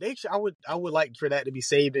gotta, I would like for that to be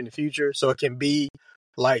saved in the future so it can be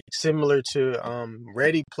like similar to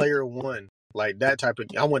Ready Player One, like that type of.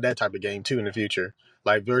 I want that type of game too in the future,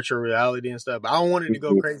 like virtual reality and stuff. But I don't want it to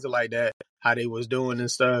go crazy like that, how they was doing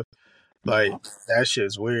and stuff. Like that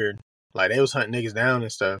shit's weird. Like they was hunting niggas down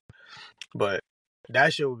and stuff. But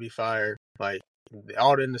that shit would be fire. Like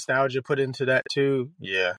all the nostalgia put into that too.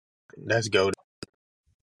 Yeah, that's gold.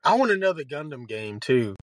 I want another Gundam game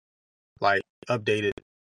too, like updated.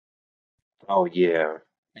 Oh yeah.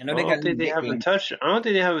 I know I they got don't a new think they Met haven't game. touched. I don't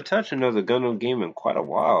think they haven't touched another Gundam game in quite a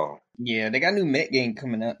while. Yeah, they got a new Met game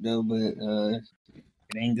coming out though, but it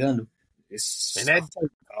ain't Gundam. And It's that,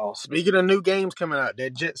 speaking of new games coming out,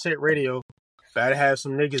 that Jet Set Radio better have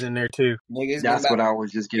some niggas in there too. nigga, it's been That's about what I was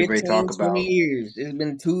just getting ready to 15, talk 20 about. years. It's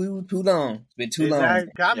been too long. It's been too long.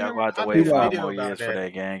 Exactly. I Y'all remember gonna have to I wait made a 5 video more about years for that.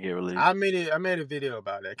 that game to get released. I made a video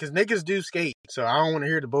about that because niggas do skate, so I don't want to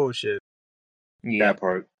hear the bullshit. Yeah, That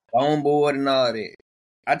part. on board and all that.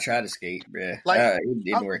 I tried to skate, bruh. Like It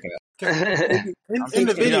didn't work out. in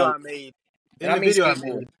the You video know, I made, And I mean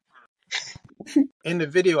skateboard. in the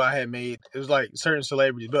video I had made, it was like certain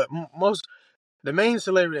celebrities, but the main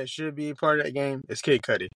celebrity that should be a part of that game is Kid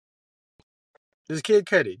Cudi. Just Kid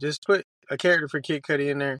Cudi. Just put a character for Kid Cudi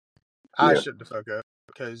in there. I Yeah. shut the fuck up.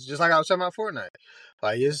 Because just like I was talking about Fortnite.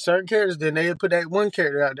 Like, there's certain characters, then they put that one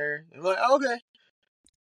character out there. And like, okay.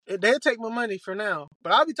 They'll take my money for now.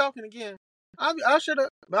 But I'll be talking again. I'll shut up.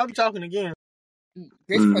 But I'll be talking again.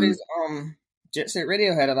 Crazy part is, Jet Set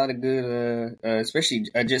Radio had a lot of good, especially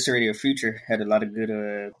Jet Set Radio Future had a lot of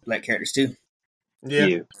good black characters too. Yeah.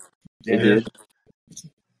 It Yeah. did.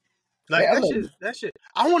 Like, Yeah, that shit.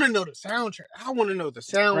 I want to know the soundtrack. I want to know the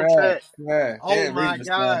right, soundtrack. right. Oh, That my original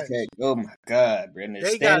gosh. soundtrack. Oh my god, bro. And the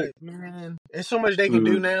They got standard. it, man. There's so much they can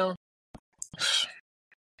do now.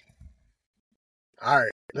 All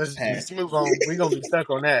right, let's move on. We're gonna be stuck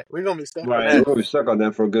on that. We're gonna be stuck on Right. that. We're gonna be stuck on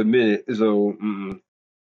that for a good minute. So,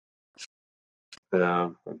 I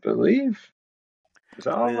believe is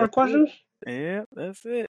that all of our questions? Yeah, that's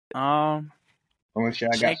it. I wish I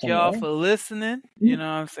got Thank some y'all more. for listening. You know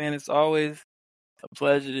what I'm saying? It's always a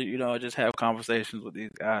pleasure to, just have conversations with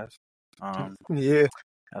these guys. Yeah,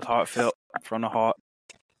 That's heartfelt from the heart.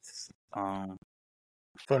 from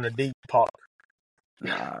the deep part.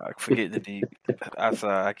 Nah, forget the deep. I've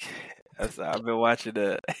been watching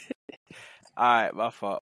the. All right, my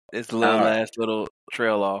fault. It's a last little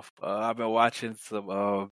trail off. I've been watching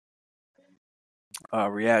some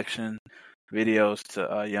reaction videos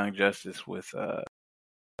to Young Justice with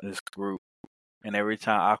this group, and every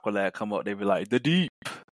time Aqualad come up, they be like, the deep.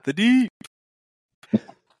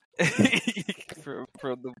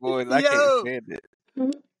 from the boys. I can't stand it.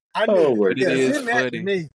 I Oh knew. my But it Yeah, is send that to funny.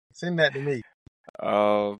 me. Send that to me.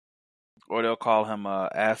 Or they'll call him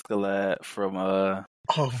Askeladd from Oh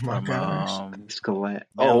my gosh. Skelet.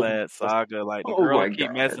 Metalhead Saga. Like the Oh girl my will keep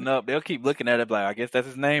god. messing up. They'll keep looking at it like, I guess that's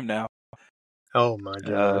his name now. Oh my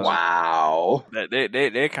gosh. Wow.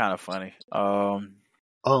 They're kind of funny.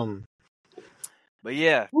 But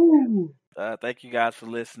yeah. Thank you guys for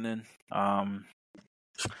listening.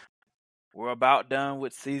 We're about done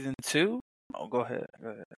with season 2. Oh, go ahead.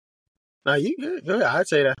 No, you good. Go ahead. I'd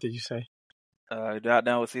say it after you say. Not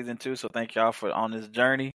done with season 2, so thank y'all for on this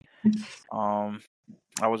journey. I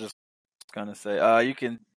was just gonna say, you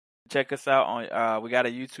can check us out on. We got a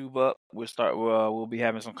YouTube up. We'll be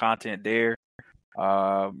having some content there.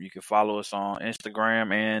 You can follow us on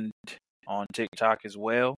Instagram and on TikTok as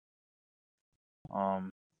well.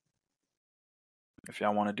 If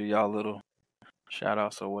y'all want to do y'all little shout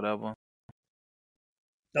outs or whatever.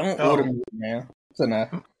 Don't order me now. So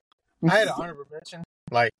now. I had an honorable mention.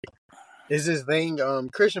 Like, is this thing?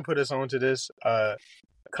 Christian put us onto this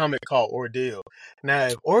comic called Ordeal. Now,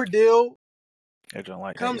 if Ordeal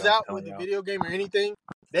comes out with a video game or anything,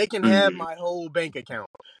 they can have my whole bank account.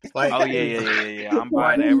 Like, oh yeah. I'm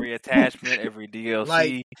buying every attachment, every DLC.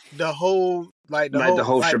 Like the whole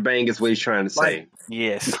shebang is what he's trying to say.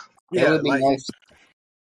 Yes. Yeah, that would be nice.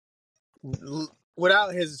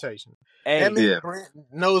 Without hesitation. Hey, that means Brent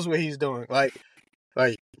knows what he's doing. Like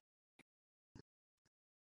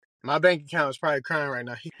my bank account is probably crying right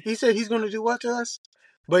now. He said he's going to do what to us?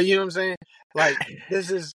 But you know what I'm saying? Like,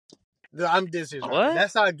 this is right.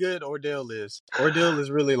 That's how good Ordeal is. Ordeal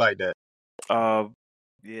is really like that.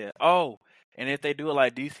 Yeah. Oh, and if they do it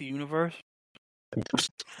like DC Universe,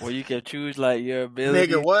 where you can choose like your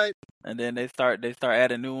ability, nigga, what? And then they start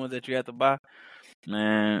adding new ones that you have to buy.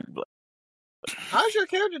 Man, how's your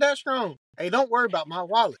character that strong? Hey, don't worry about my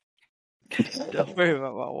wallet. Don't worry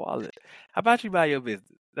about my wallet. How about you buy your business?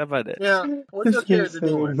 How about that? Yeah, what's your character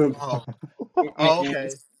doing? Oh, okay.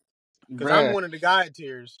 Because I'm one of the guide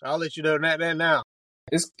tiers. I'll let you know that now.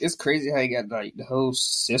 It's crazy how he got like the whole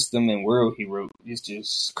system and world he wrote. It's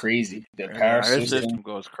just crazy. The power his system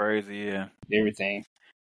goes crazy. Yeah, everything.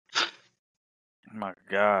 My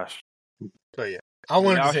gosh. So yeah, I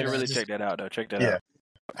wanted y'all to say should really check that out though. Check that out.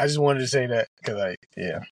 I just wanted to say that because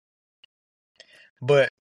But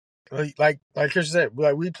like Chris said,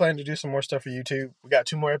 we plan to do some more stuff for YouTube. We got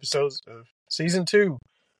 2 more episodes of season 2.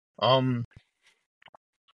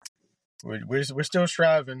 We're still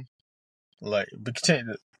striving. Like, but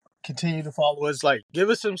continue to follow us. Like, give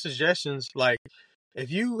us some suggestions. Like, if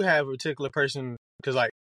you have a particular person, because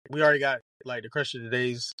like we already got like the Crush of the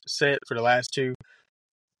Days set for the last 2.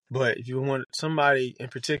 But if you want somebody in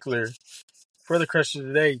particular for the Crush of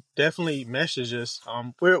the Day, definitely message us.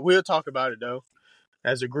 We'll talk about it though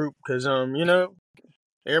as a group because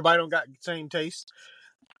everybody don't got the same taste.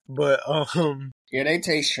 But yeah, they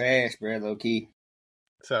taste trash, bro. Low key.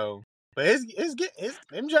 So, but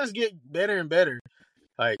them just get better and better.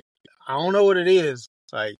 Like, I don't know what it is.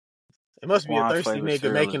 Like, it must be a thirsty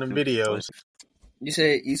nigga making them videos. You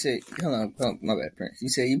said, hold on, my bad, Prince. You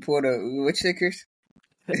said you poured what you say, Chris?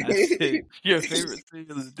 I said, your favorite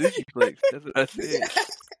cereal is Digiplex. That's what I said.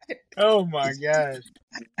 Oh my gosh.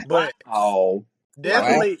 But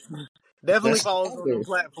definitely follow us on the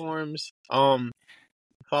platforms.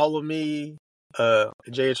 Follow me,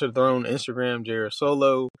 Jay to the Throne, Instagram, Jared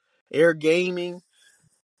Solo, Air Gaming.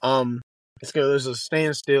 There's a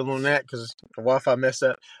standstill on that because the Wi-Fi messed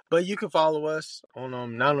up. But you can follow us on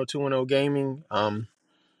 90210 Gaming.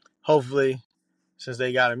 Hopefully, since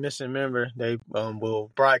they got a missing member, they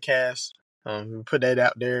will broadcast. We put that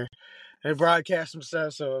out there. They broadcast some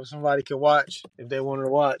stuff so somebody can watch if they wanted to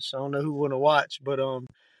watch. I don't know who want to watch, but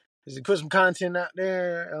just put some content out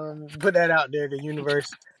there. Put that out there to the universe.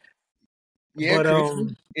 Yeah,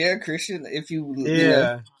 but, Christian. If you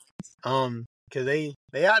because they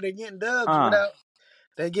out there getting dubs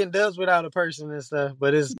without a person and stuff,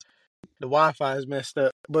 but the Wi-Fi is messed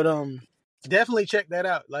up. But definitely check that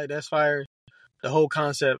out. Like, that's fire. The whole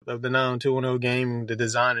concept of the 90210 game, the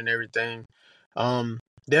design and everything.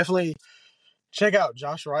 Definitely check out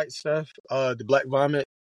Josh Wright's stuff, the Black Vomit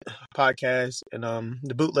podcast and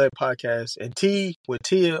the Bootleg podcast, and T with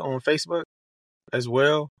Tia on Facebook as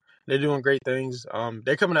well. They're doing great things.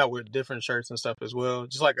 They're coming out with different shirts and stuff as well,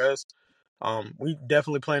 just like us. We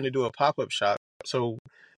definitely plan to do a pop-up shop. So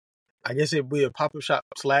I guess it'd be a pop-up shop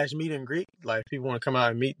 / meet and greet. Like, if people want to come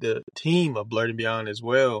out and meet the team of Blurred and Beyond as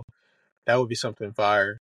well, that would be something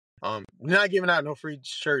fire. We're not giving out no free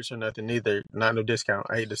shirts or nothing either. Not no discount.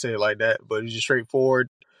 I hate to say it like that, but it's just straightforward.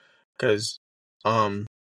 Because,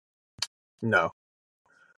 no.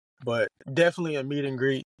 But definitely a meet and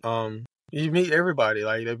greet. You meet everybody.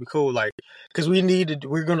 Like, that'd be cool. Like, because we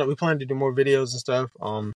plan to do more videos and stuff.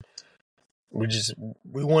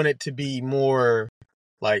 We want it to be more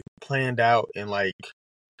like planned out and like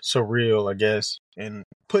surreal, I guess, and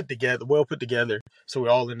well put together. So we're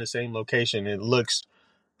all in the same location. It looks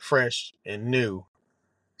fresh and new.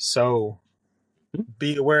 So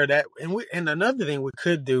be aware of that. And another thing we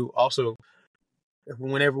could do also,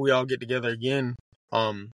 whenever we all get together again,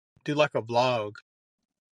 do like a vlog,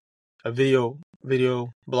 a video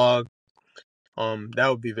blog, That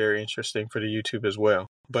would be very interesting for the YouTube as well.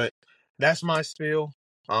 But that's my spiel.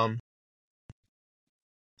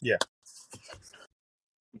 Yeah.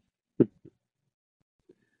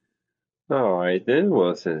 All right then.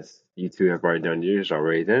 Well, since you two have already done yours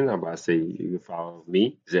already, then I'm about to say you can follow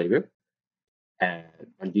me, Zega, on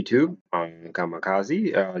YouTube on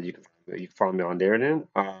Kamikaze. You can follow me on there. Then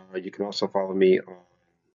you can also follow me on.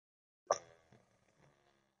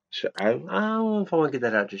 I don't know if I want to get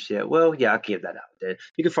that out just yet. Well, yeah, I'll give that out then.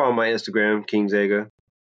 You can follow my Instagram, King Zega.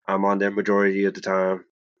 I'm on there majority of the time.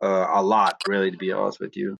 A lot, really, to be honest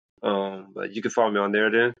with you. But you can follow me on there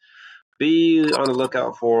then. Be on the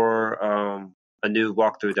lookout for a new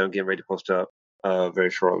walkthrough that I'm getting ready to post up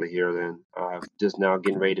very shortly here. Then just now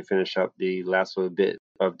getting ready to finish up the last little bit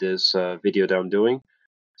of this video that I'm doing.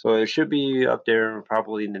 So it should be up there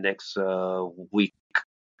probably in the next week,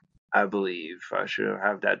 I believe. I should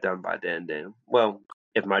have that done by then. Then, well,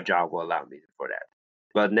 if my job will allow me for that.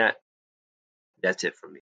 But that's it for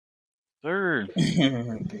me. Sir.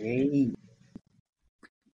 Great.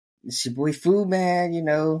 It's your boy Food Man,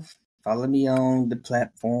 follow me on the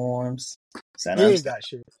platforms. He ain't got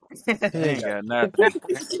shit. He ain't got nothing.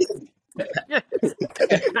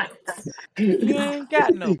 He ain't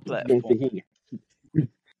got no platform.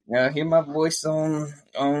 Hear my voice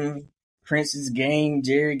on Prince's Game,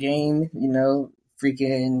 Jerry Game,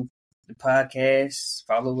 freaking the podcast.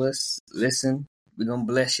 Follow us, listen. We're gonna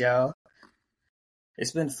bless y'all.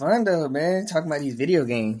 It's been fun though, man, talking about these video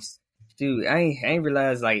games. Dude, I ain't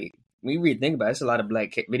realized, like, when you really think about it, it's a lot of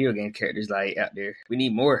black video game characters like out there. We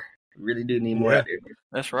need more. We really do need more out there.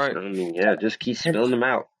 That's right. I mean, yeah, just keep spilling them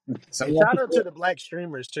out. Shout out to the black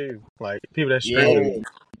streamers too, like people that stream.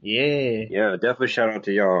 Yeah. Definitely shout out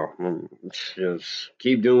to y'all. Just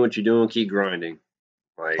keep doing what you're doing, keep grinding.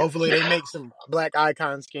 Like, Hopefully they make some black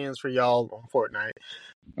icon skins for y'all on Fortnite.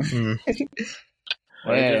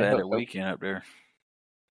 Well, they just had a weekend up there.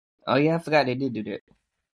 Oh yeah, I forgot they did do that.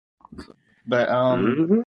 But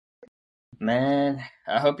man,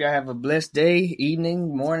 I hope y'all have a blessed day,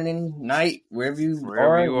 evening, morning, night, wherever you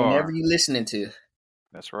are, whenever you're listening to.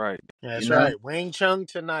 That's right. Yeah, that's right. Wang Chung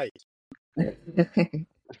tonight. All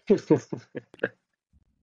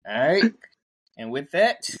right. And with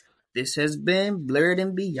that, this has been Blurred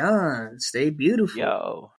and Beyond. Stay beautiful.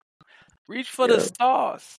 Yo. Reach for the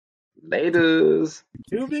stars. Laters.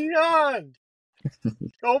 To beyond.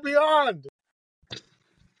 Go beyond.